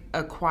like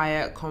a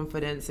quiet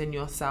confidence in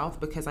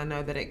yourself, because I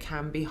know that it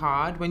can be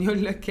hard when you're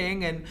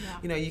looking, and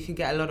you can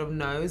get a lot of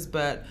no's,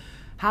 but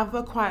have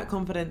a quiet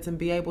confidence and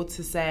be able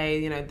to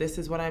say, this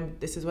is what I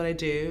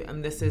do,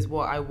 and this is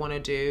what I want to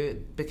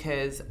do,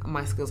 because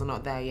my skills are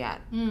not there yet.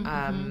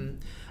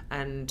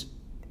 And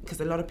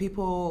because a lot of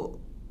people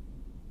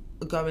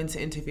go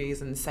into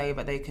interviews and say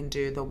that they can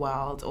do the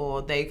world,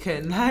 or they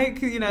can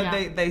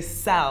they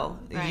sell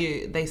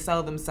you, they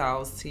sell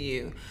themselves to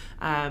you,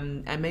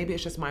 and maybe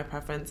it's just my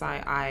preference.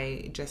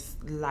 I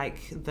just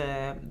like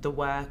the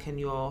work and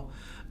your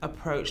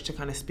approach to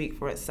kind of speak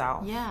for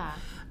itself.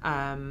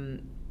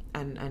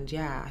 And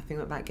I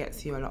think that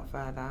gets you a lot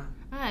further.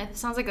 It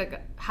sounds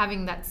like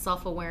having that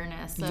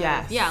self-awareness of,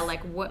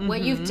 like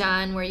what you've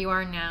done, where you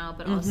are now,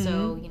 but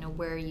also,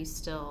 where you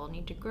still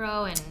need to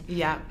grow, and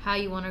how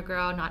you want to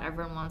grow. Not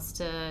everyone wants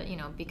to,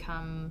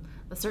 become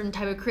a certain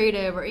type of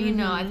creative, or,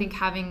 I think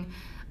having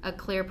a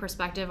clear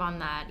perspective on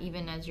that,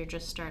 even as you're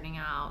just starting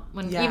out,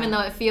 even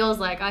though it feels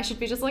like I should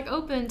be just like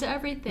open to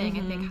everything,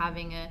 I think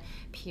having a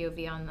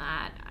POV on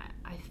that,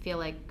 I feel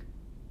like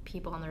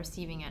people on the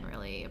receiving end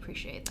really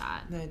appreciate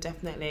that. No,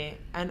 definitely.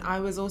 And I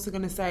was also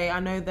going to say, I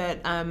know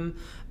that a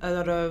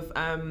lot of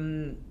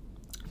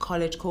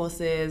college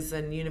courses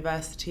and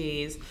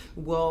universities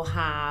will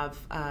have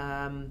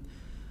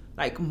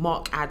like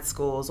mock ad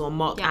schools or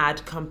mock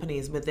ad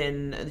companies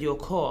within your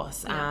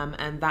course,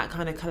 and that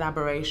kind of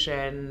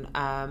collaboration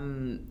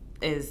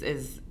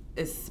is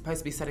supposed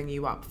to be setting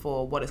you up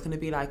for what it's going to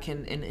be like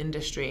in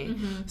industry.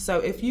 So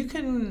if you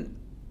can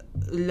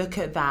look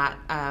at that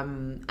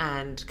and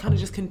kind of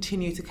just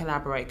continue to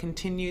collaborate,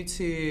 continue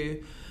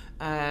to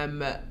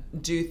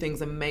do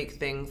things and make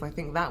things, I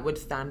think that would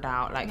stand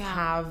out. Like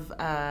have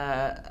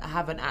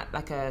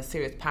a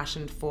serious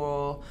passion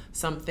for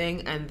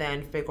something, and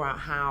then figure out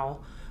how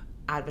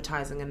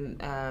advertising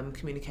and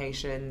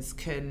communications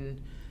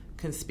can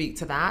speak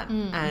to that,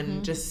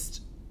 and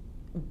just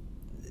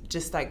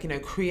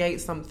like, create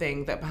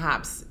something that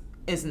perhaps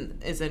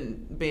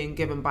isn't being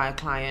given by a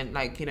client.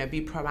 Like,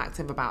 be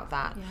proactive about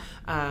that.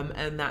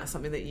 And that's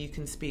something that you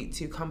can speak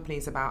to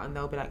companies about, and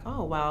they'll be like,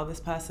 oh well, this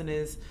person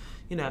is,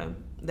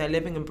 they're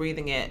living and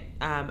breathing it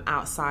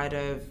outside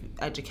of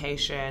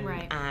education,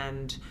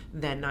 and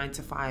they're 9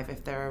 to 5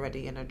 if they're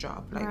already in a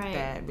job. Like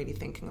they're really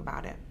thinking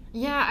about it.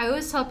 I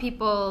always tell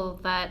people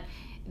that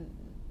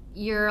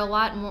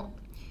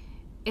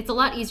it's a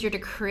lot easier to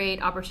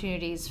create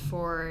opportunities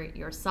for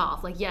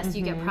yourself. Like, yes,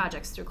 you get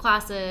projects through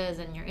classes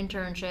and your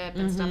internship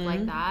and stuff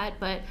like that,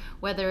 but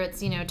whether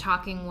it's,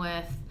 talking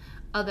with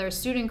other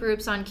student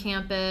groups on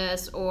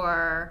campus,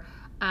 or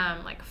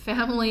like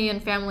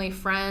family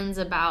friends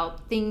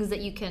about things that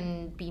you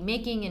can be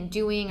making and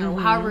doing, or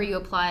however you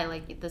apply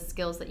like the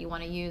skills that you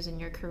want to use in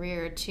your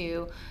career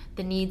to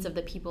the needs of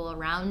the people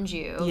around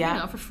you,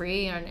 for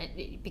free,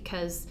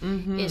 because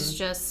it's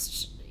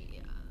just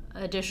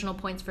additional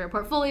points for your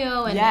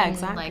portfolio, and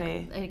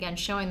exactly. Like, again,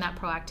 showing that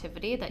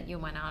proactivity that you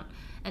went out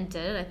and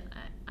did.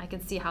 I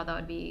could see how that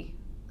would be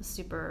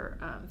super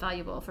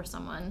valuable for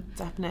someone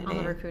definitely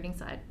on the recruiting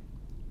side.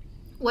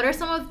 What are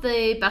some of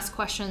the best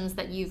questions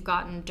that you've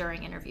gotten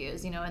during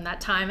interviews, in that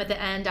time at the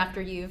end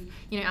after you've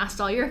asked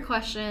all your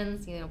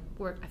questions? I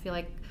feel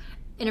like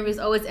interviews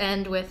always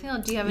end with,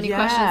 do you have any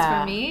questions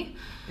for me?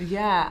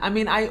 I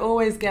mean, I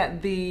always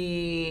get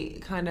the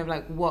kind of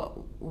like,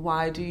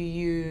 why do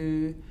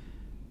you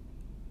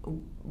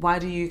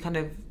kind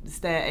of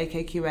stay at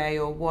AKQA,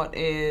 or what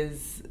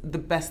is the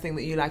best thing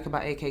that you like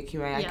about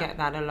AKQA? I get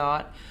that a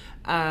lot.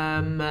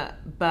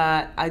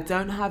 But I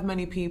don't have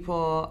many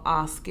people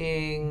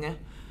asking,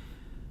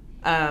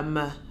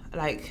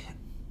 like,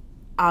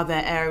 are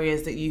there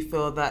areas that you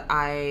feel that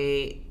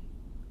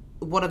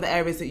what are the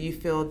areas that you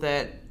feel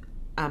that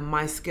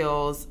my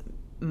skills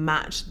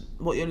match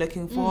what you're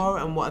looking for,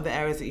 and what are the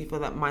areas that you feel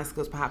that my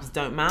skills perhaps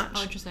don't match?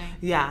 Oh, interesting.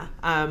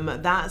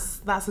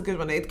 That's a good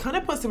one. It kind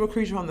of puts the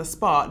recruiter on the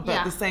spot, but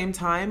at the same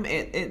time,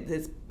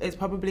 it's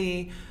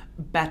probably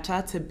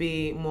better to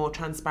be more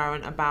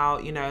transparent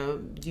about, you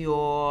know,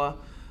 your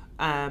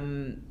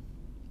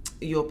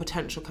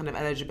potential kind of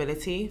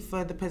eligibility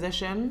for the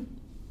position.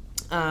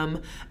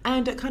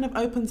 And it kind of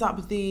opens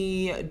up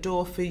the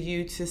door for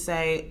you to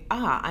say,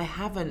 I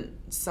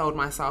haven't sold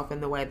myself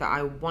in the way that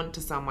I want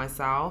to sell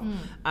myself,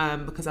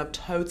 because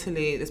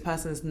this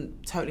person's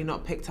totally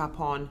not picked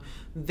up on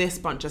this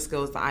bunch of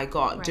skills that I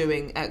got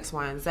doing X,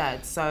 Y, and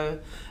Z. So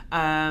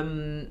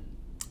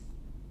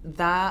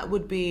that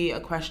would be a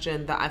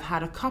question that I've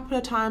had a couple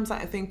of times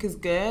that I think is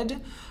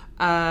good.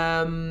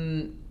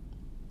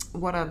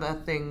 What other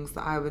things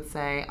that I would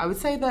say? I would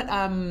say that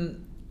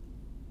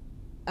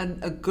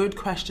a good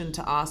question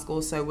to ask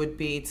also would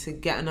be to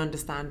get an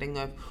understanding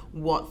of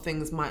what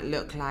things might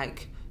look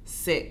like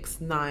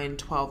 6, 9,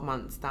 12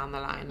 months down the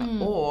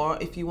line.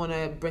 Or if you want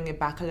to bring it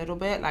back a little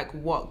bit, like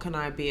what can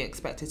I be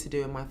expected to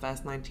do in my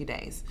first 90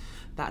 days?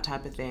 That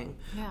type of thing.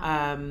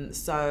 Yeah.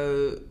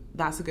 So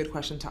that's a good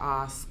question to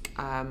ask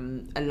a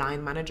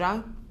line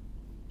manager.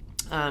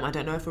 I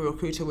don't know if a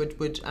recruiter would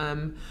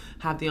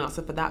have the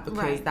answer for that,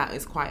 because that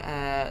is quite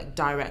a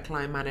direct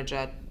line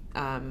manager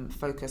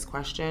focus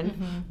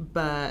question.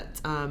 But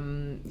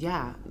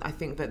yeah, I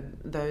think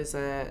that those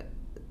are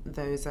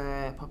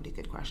probably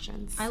good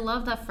questions. I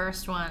love that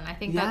first one. I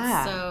think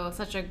that's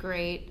such a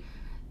great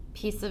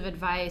piece of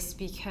advice,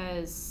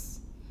 because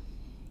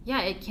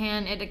it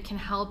can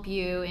help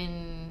you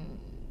in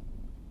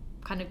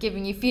kind of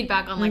giving you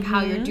feedback on like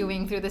how you're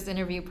doing through this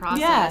interview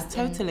process. Yeah,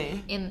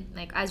 totally. In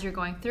like as you're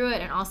going through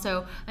it. And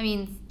also, I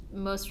mean,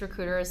 most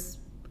recruiters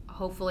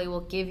hopefully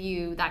will give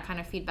you that kind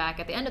of feedback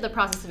at the end of the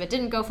process if it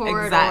didn't go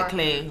forward.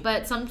 Exactly.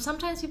 But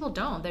sometimes people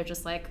don't. They're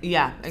just like,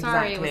 exactly.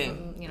 Sorry, it was,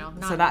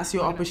 not, so that's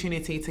your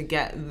opportunity to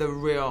get the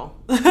real.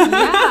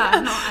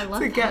 I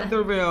love to that. get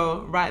the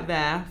real right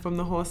there from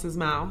the horse's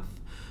mouth.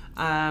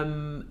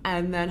 And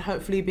then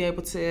hopefully be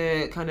able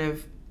to kind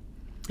of,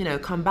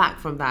 come back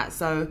from that.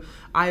 So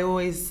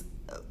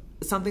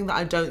something that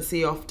I don't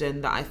see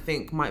often that I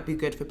think might be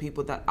good for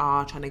people that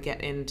are trying to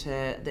get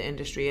into the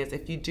industry is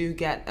if you do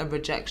get a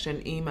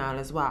rejection email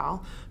as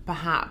well,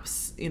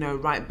 perhaps,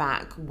 write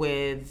back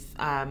with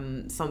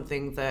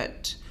something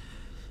that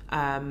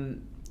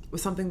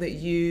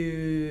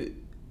you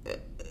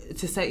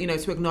to say,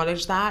 to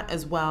acknowledge that,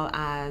 as well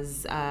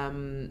as,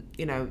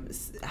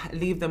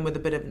 leave them with a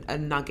bit of a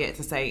nugget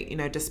to say,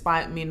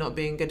 despite me not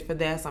being good for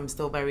this, I'm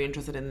still very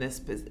interested in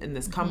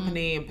this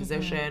company and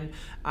position,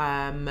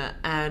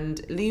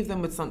 and leave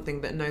them with something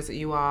that knows that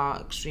you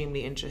are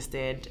extremely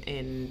interested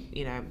in,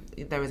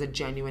 there is a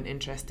genuine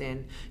interest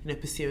in,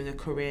 pursuing a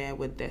career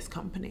with this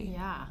company.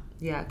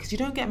 Yeah, because you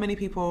don't get many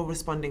people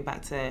responding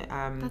back to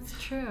that's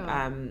true.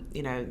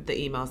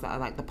 The emails that are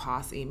like the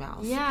past emails.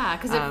 Yeah,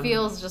 because it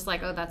feels just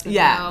like, oh, that's it.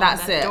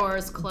 That's that it.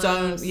 Door's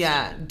closed.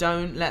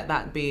 Don't let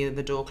that be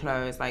the door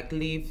closed. Like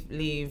leave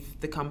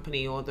the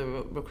company or the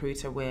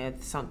recruiter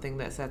with something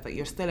that says that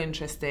you're still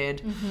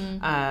interested.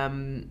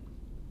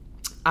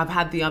 I've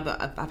had the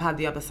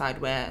other side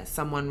where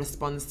someone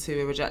responds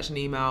to a rejection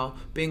email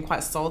being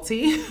quite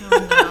salty.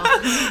 Oh, no.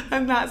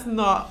 And that's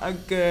not a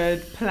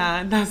good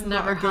plan. That's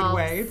not a good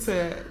way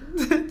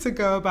to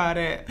go about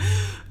it.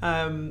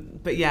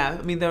 But yeah,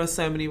 I mean, there are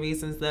so many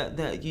reasons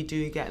that you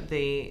do get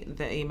the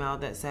email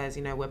that says,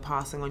 we're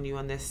passing on you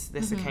on this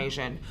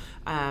occasion,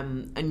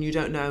 and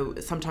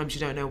sometimes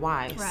you don't know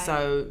why. Right.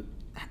 So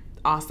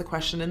ask the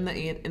question in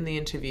the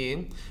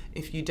interview.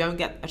 If you don't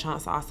get a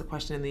chance to ask the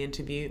question in the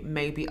interview,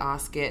 maybe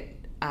ask it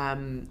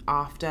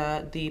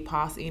after the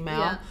pass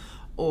email,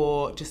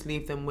 or just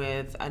leave them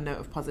with a note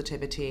of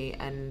positivity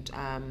and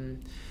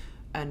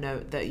a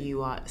note that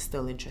you are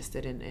still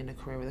interested in a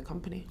career with a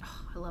company.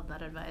 Oh, I love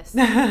that advice.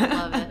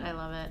 I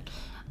love it.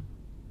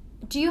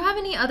 Do you have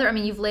any other,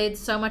 you've laid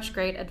so much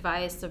great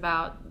advice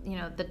about,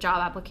 the job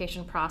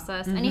application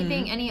process.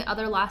 Any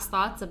other last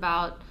thoughts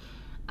about,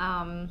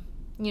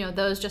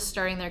 those just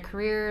starting their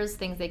careers,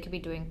 things they could be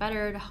doing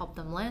better to help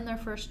them land their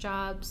first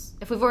jobs?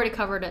 If we've already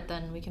covered it,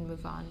 then we can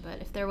move on.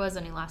 But if there was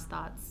any last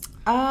thoughts.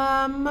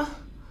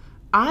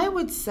 I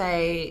would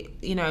say,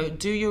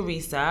 do your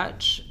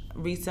research.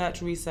 I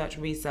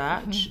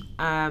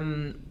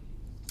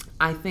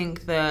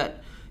think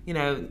that,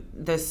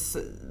 there's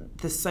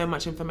so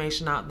much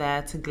information out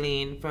there to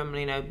glean from,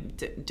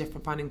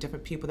 finding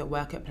different people that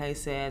work at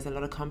places. A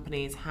lot of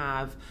companies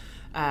have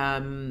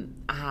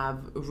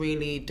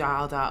really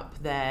dialed up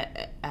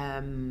their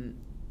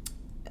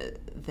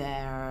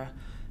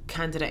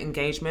candidate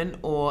engagement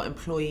or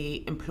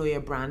employer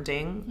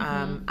branding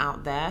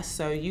out there,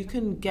 so you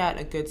can get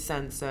a good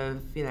sense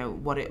of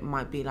what it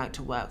might be like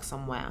to work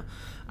somewhere.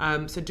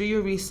 So do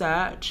your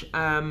research,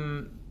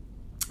 and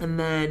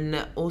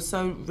then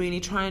also really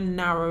try and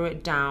narrow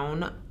it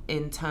down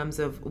in terms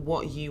of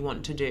what you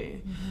want to do.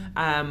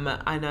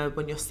 I know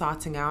when you're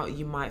starting out,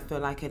 you might feel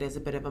like it is a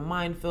bit of a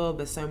minefield.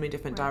 There's so many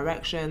different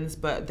directions,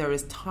 but there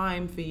is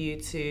time for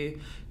you to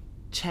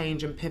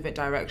change and pivot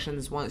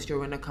directions once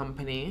you're in a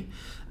company.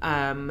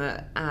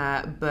 But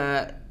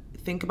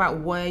think about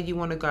where you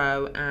want to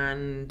go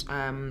and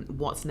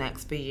what's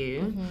next for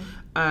you.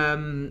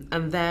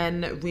 And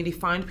then really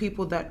find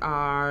people that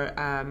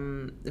are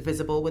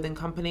visible within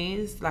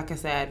companies. Like I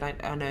said,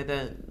 I know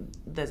that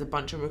there's a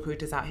bunch of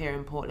recruiters out here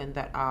in Portland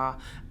that are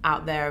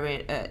out there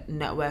at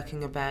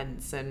networking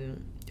events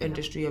and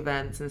industry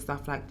events and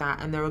stuff like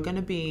that. And there are going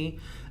to be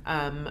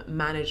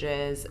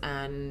managers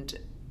and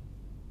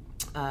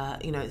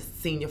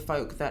senior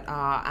folk that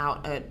are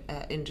out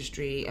at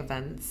industry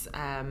events,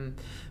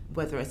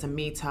 whether it's a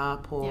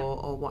meetup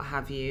or what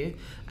have you.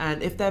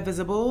 And if they're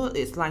visible,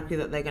 it's likely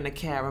that they're going to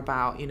care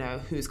about,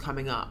 who's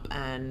coming up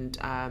and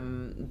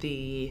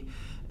the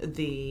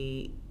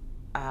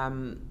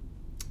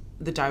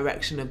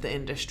direction of the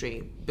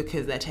industry,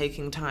 because they're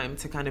taking time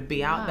to kind of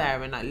be out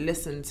there and like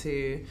listen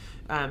to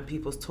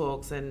people's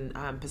talks and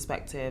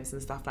perspectives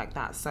and stuff like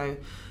that. So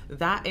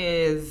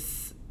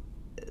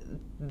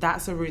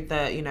that's a route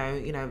that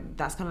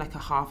that's kind of like a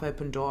half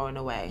open door in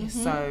a way.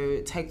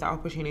 So take that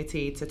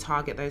opportunity to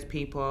target those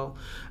people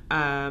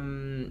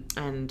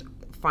and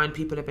find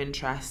people of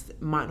interest.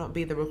 Might not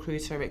be the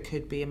recruiter, it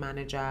could be a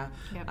manager.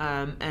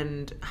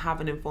 And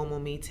have an informal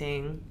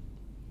meeting,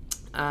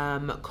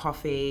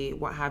 coffee,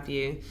 what have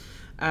you.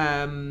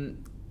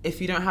 If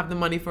you don't have the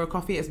money for a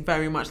coffee, it's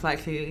very much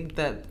likely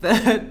that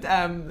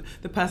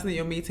the person that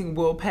you're meeting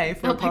will pay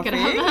for a coffee.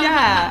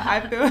 I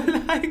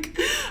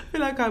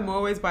feel like I'm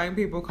always buying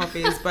people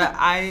coffees, but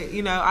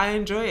I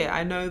enjoy it.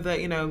 I know that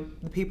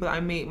the people that I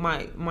meet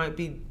might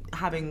be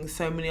having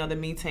so many other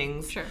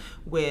meetings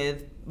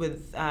with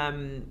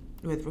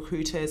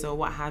recruiters or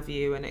what have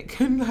you, and it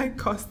can like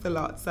cost a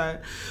lot.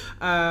 So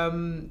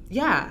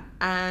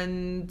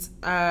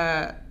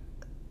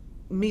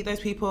meet those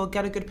people,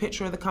 get a good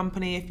picture of the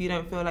company if you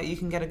don't feel like you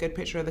can get a good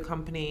picture of the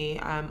company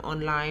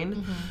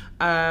online.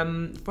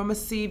 From a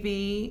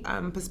CV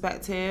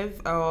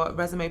perspective or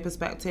resume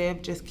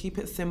perspective, just keep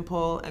it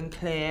simple and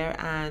clear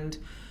and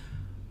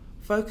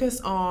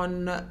focus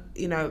on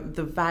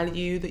the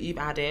value that you've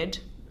added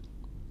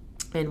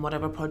in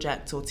whatever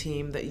project or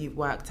team that you've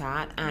worked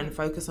at, and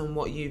focus on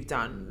what you've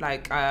done.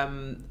 Like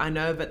I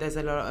know that there's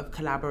a lot of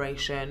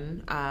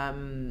collaboration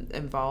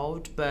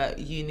involved, but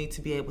you need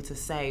to be able to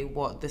say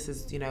what this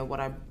is,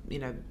 what I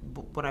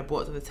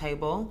brought to the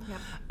table,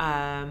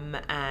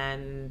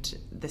 and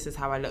this is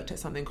how I looked at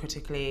something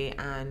critically,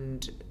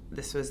 and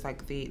this was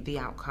like the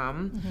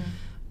outcome.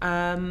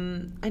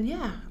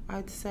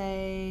 I'd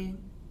say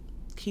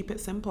keep it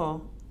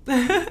simple.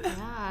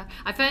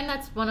 I find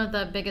that's one of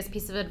the biggest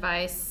pieces of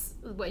advice,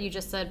 what you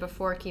just said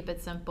before, keep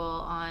it simple,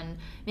 on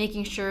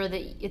making sure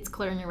that it's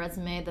clear in your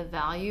resume the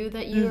value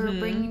that you are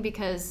bringing,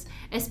 because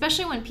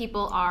especially when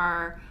people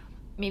are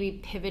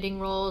maybe pivoting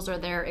roles or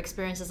their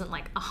experience isn't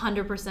like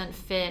 100%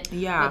 fit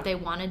what they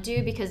want to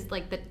do, because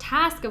like the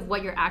task of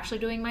what you're actually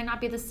doing might not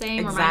be the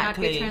same or might not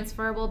be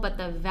transferable, but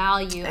the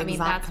value, I mean,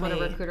 that's what a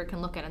recruiter can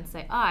look at and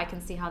say, I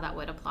can see how that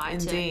would apply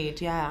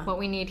to what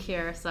we need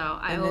here. So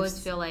I always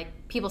feel like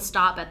people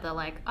stop at the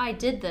like, I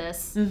did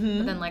this, but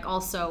then like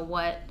also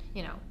what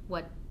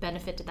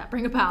benefit did that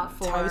bring about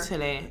for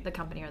the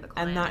company or the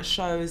client? And that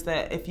shows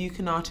that if you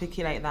can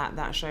articulate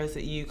that shows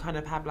that you kind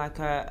of have like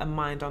a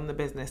mind on the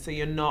business. So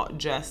you're not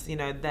just,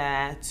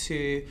 there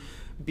to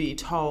be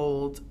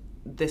told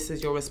this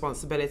is your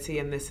responsibility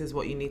and this is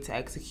what you need to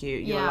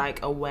execute. You're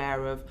like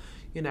aware of,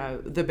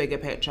 the bigger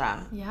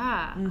picture.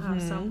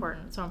 So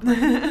important.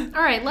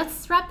 All right,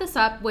 let's wrap this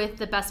up with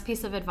the best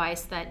piece of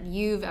advice that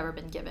you've ever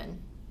been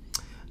given.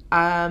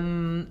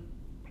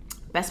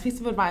 Best piece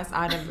of advice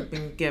I've ever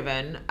been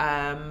given.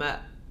 I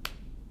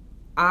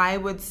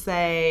would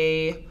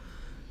say,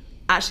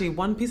 actually,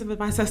 one piece of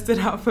advice that stood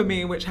out for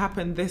me, which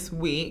happened this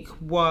week,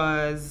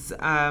 was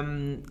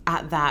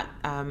at that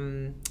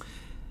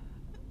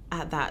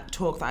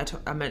talk that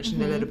I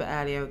mentioned a little bit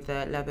earlier,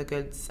 the leather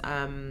goods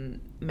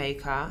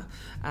maker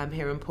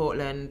here in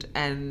Portland,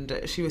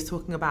 and she was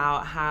talking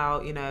about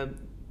how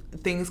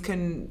things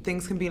can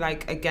be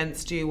like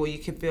against you, or you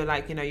can feel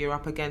like you're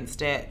up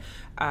against it,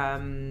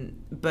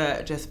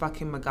 but just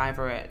fucking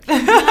MacGyver it.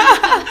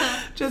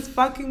 Just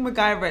fucking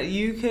MacGyver it.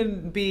 You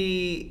can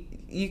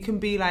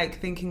be like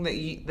thinking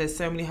that there's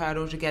so many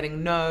hurdles, you're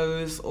getting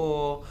no's,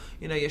 or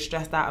you're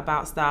stressed out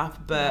about stuff,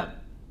 but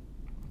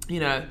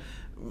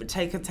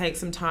take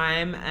some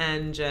time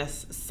and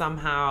just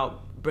somehow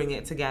bring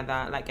it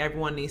together. Like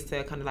everyone needs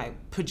to kind of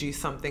like produce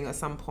something at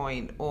some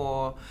point,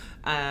 or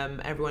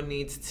everyone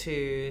needs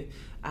to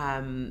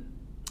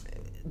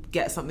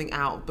get something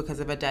out because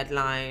of a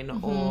deadline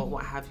or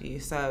what have you.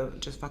 So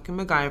just fucking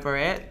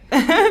MacGyver it.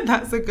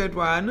 That's a good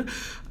one.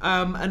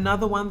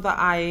 Another one that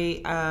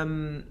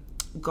I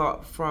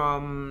got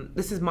from,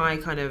 this is my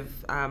kind of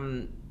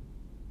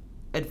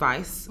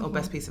advice or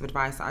best piece of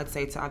advice that I'd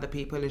say to other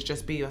people, is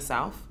just be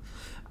yourself.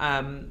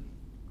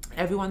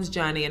 Everyone's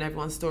journey and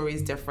everyone's story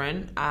is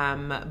different,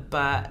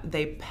 but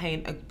they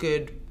paint a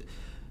good,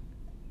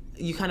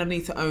 you kind of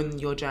need to own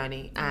your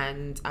journey,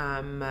 and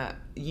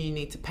you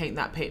need to paint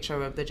that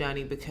picture of the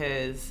journey,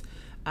 because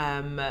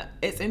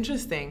it's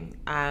interesting,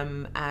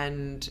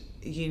 and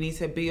you need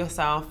to be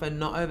yourself and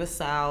not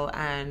oversell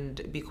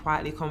and be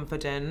quietly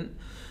confident.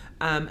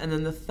 And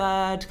then the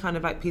third kind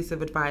of like piece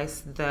of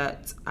advice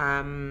that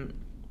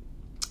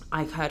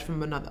I heard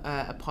from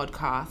a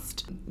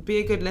podcast: be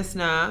a good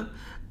listener,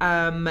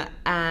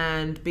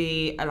 and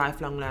be a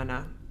lifelong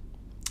learner.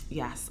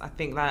 Yes, I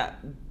think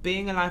that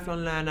being a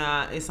lifelong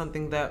learner is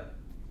something that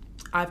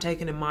I've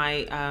taken in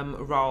my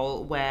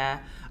role,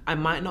 where I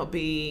might not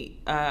be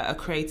a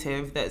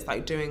creative that's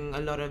like doing a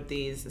lot of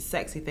these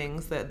sexy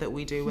things that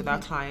we do with our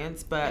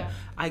clients, but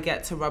I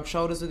get to rub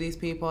shoulders with these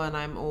people, and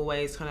I'm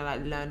always kind of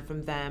like learn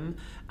from them,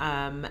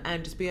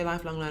 and just be a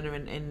lifelong learner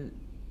in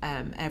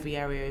every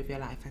area of your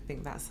life. I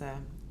think that's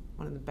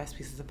one of the best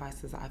pieces of advice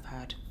that I've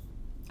heard.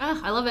 Oh,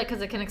 I love it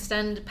because it can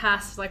extend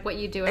past like what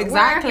you do at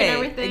work and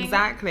everything.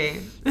 Exactly.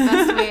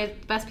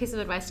 Best piece of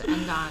advice to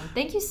end on.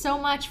 Thank you so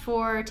much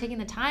for taking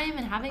the time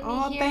and having me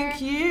here. Oh, thank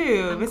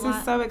you. This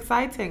is so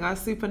exciting. I was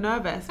super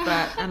nervous,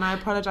 and I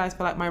apologize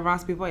for like my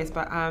raspy voice,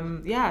 but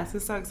this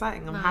is so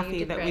exciting. I'm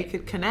happy that we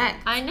could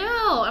connect. I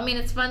know. I mean,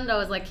 it's fun though,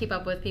 is like keep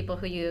up with people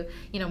who you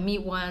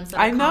meet once at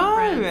a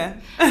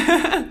conference.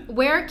 I know.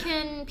 Where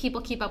can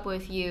people keep up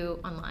with you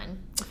online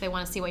if they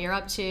want to see what you're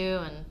up to?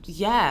 And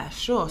yeah,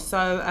 sure. So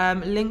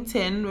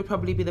LinkedIn would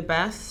probably be the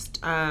best.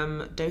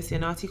 Docia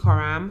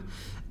Nartey-Koram.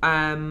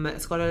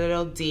 It's got a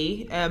little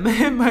D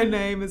in my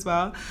name as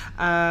well.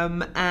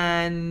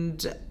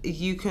 And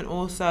you can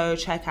also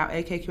check out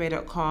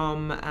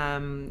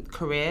AKQA.com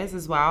careers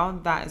as well.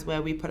 That is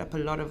where we put up a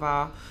lot of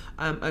our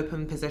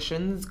open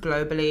positions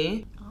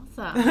globally.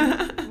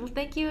 Awesome. Well,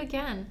 thank you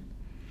again.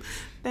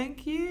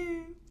 Thank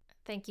you.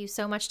 Thank you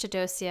so much to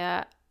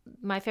Docia.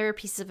 My favorite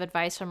pieces of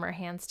advice from her,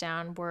 hands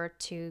down, were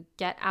to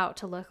get out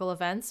to local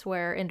events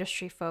where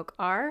industry folk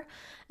are,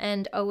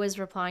 and always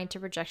replying to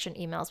rejection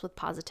emails with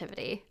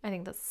positivity. I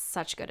think that's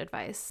such good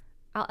advice.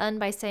 I'll end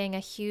by saying a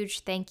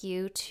huge thank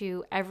you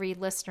to every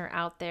listener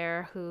out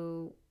there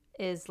who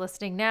is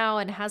listening now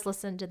and has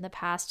listened in the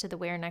past to the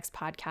Where Next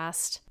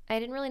podcast. I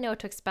didn't really know what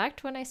to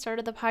expect when I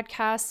started the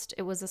podcast.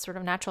 It was a sort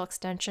of natural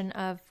extension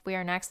of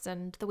Where Next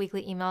and the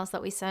weekly emails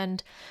that we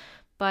send,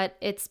 but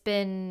it's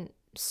been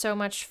so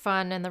much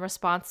fun, and the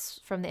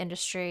response from the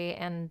industry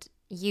and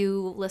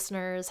you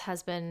listeners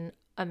has been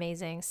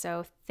amazing.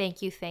 So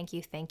thank you.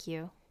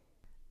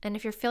 And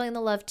if you're feeling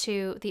the love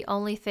too, the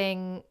only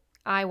thing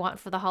I want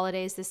for the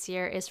holidays this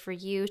year is for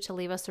you to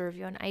leave us a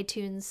review on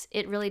iTunes.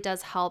 It really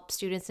does help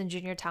students and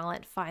junior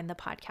talent find the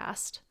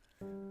podcast.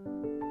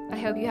 I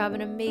hope you have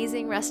an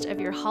amazing rest of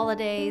your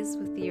holidays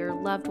with your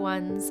loved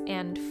ones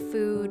and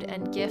food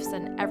and gifts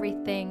and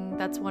everything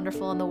that's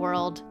wonderful in the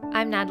world.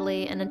 I'm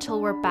Natalie, and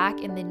until we're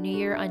back in the new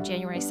year on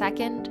January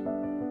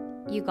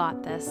 2nd, you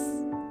got this.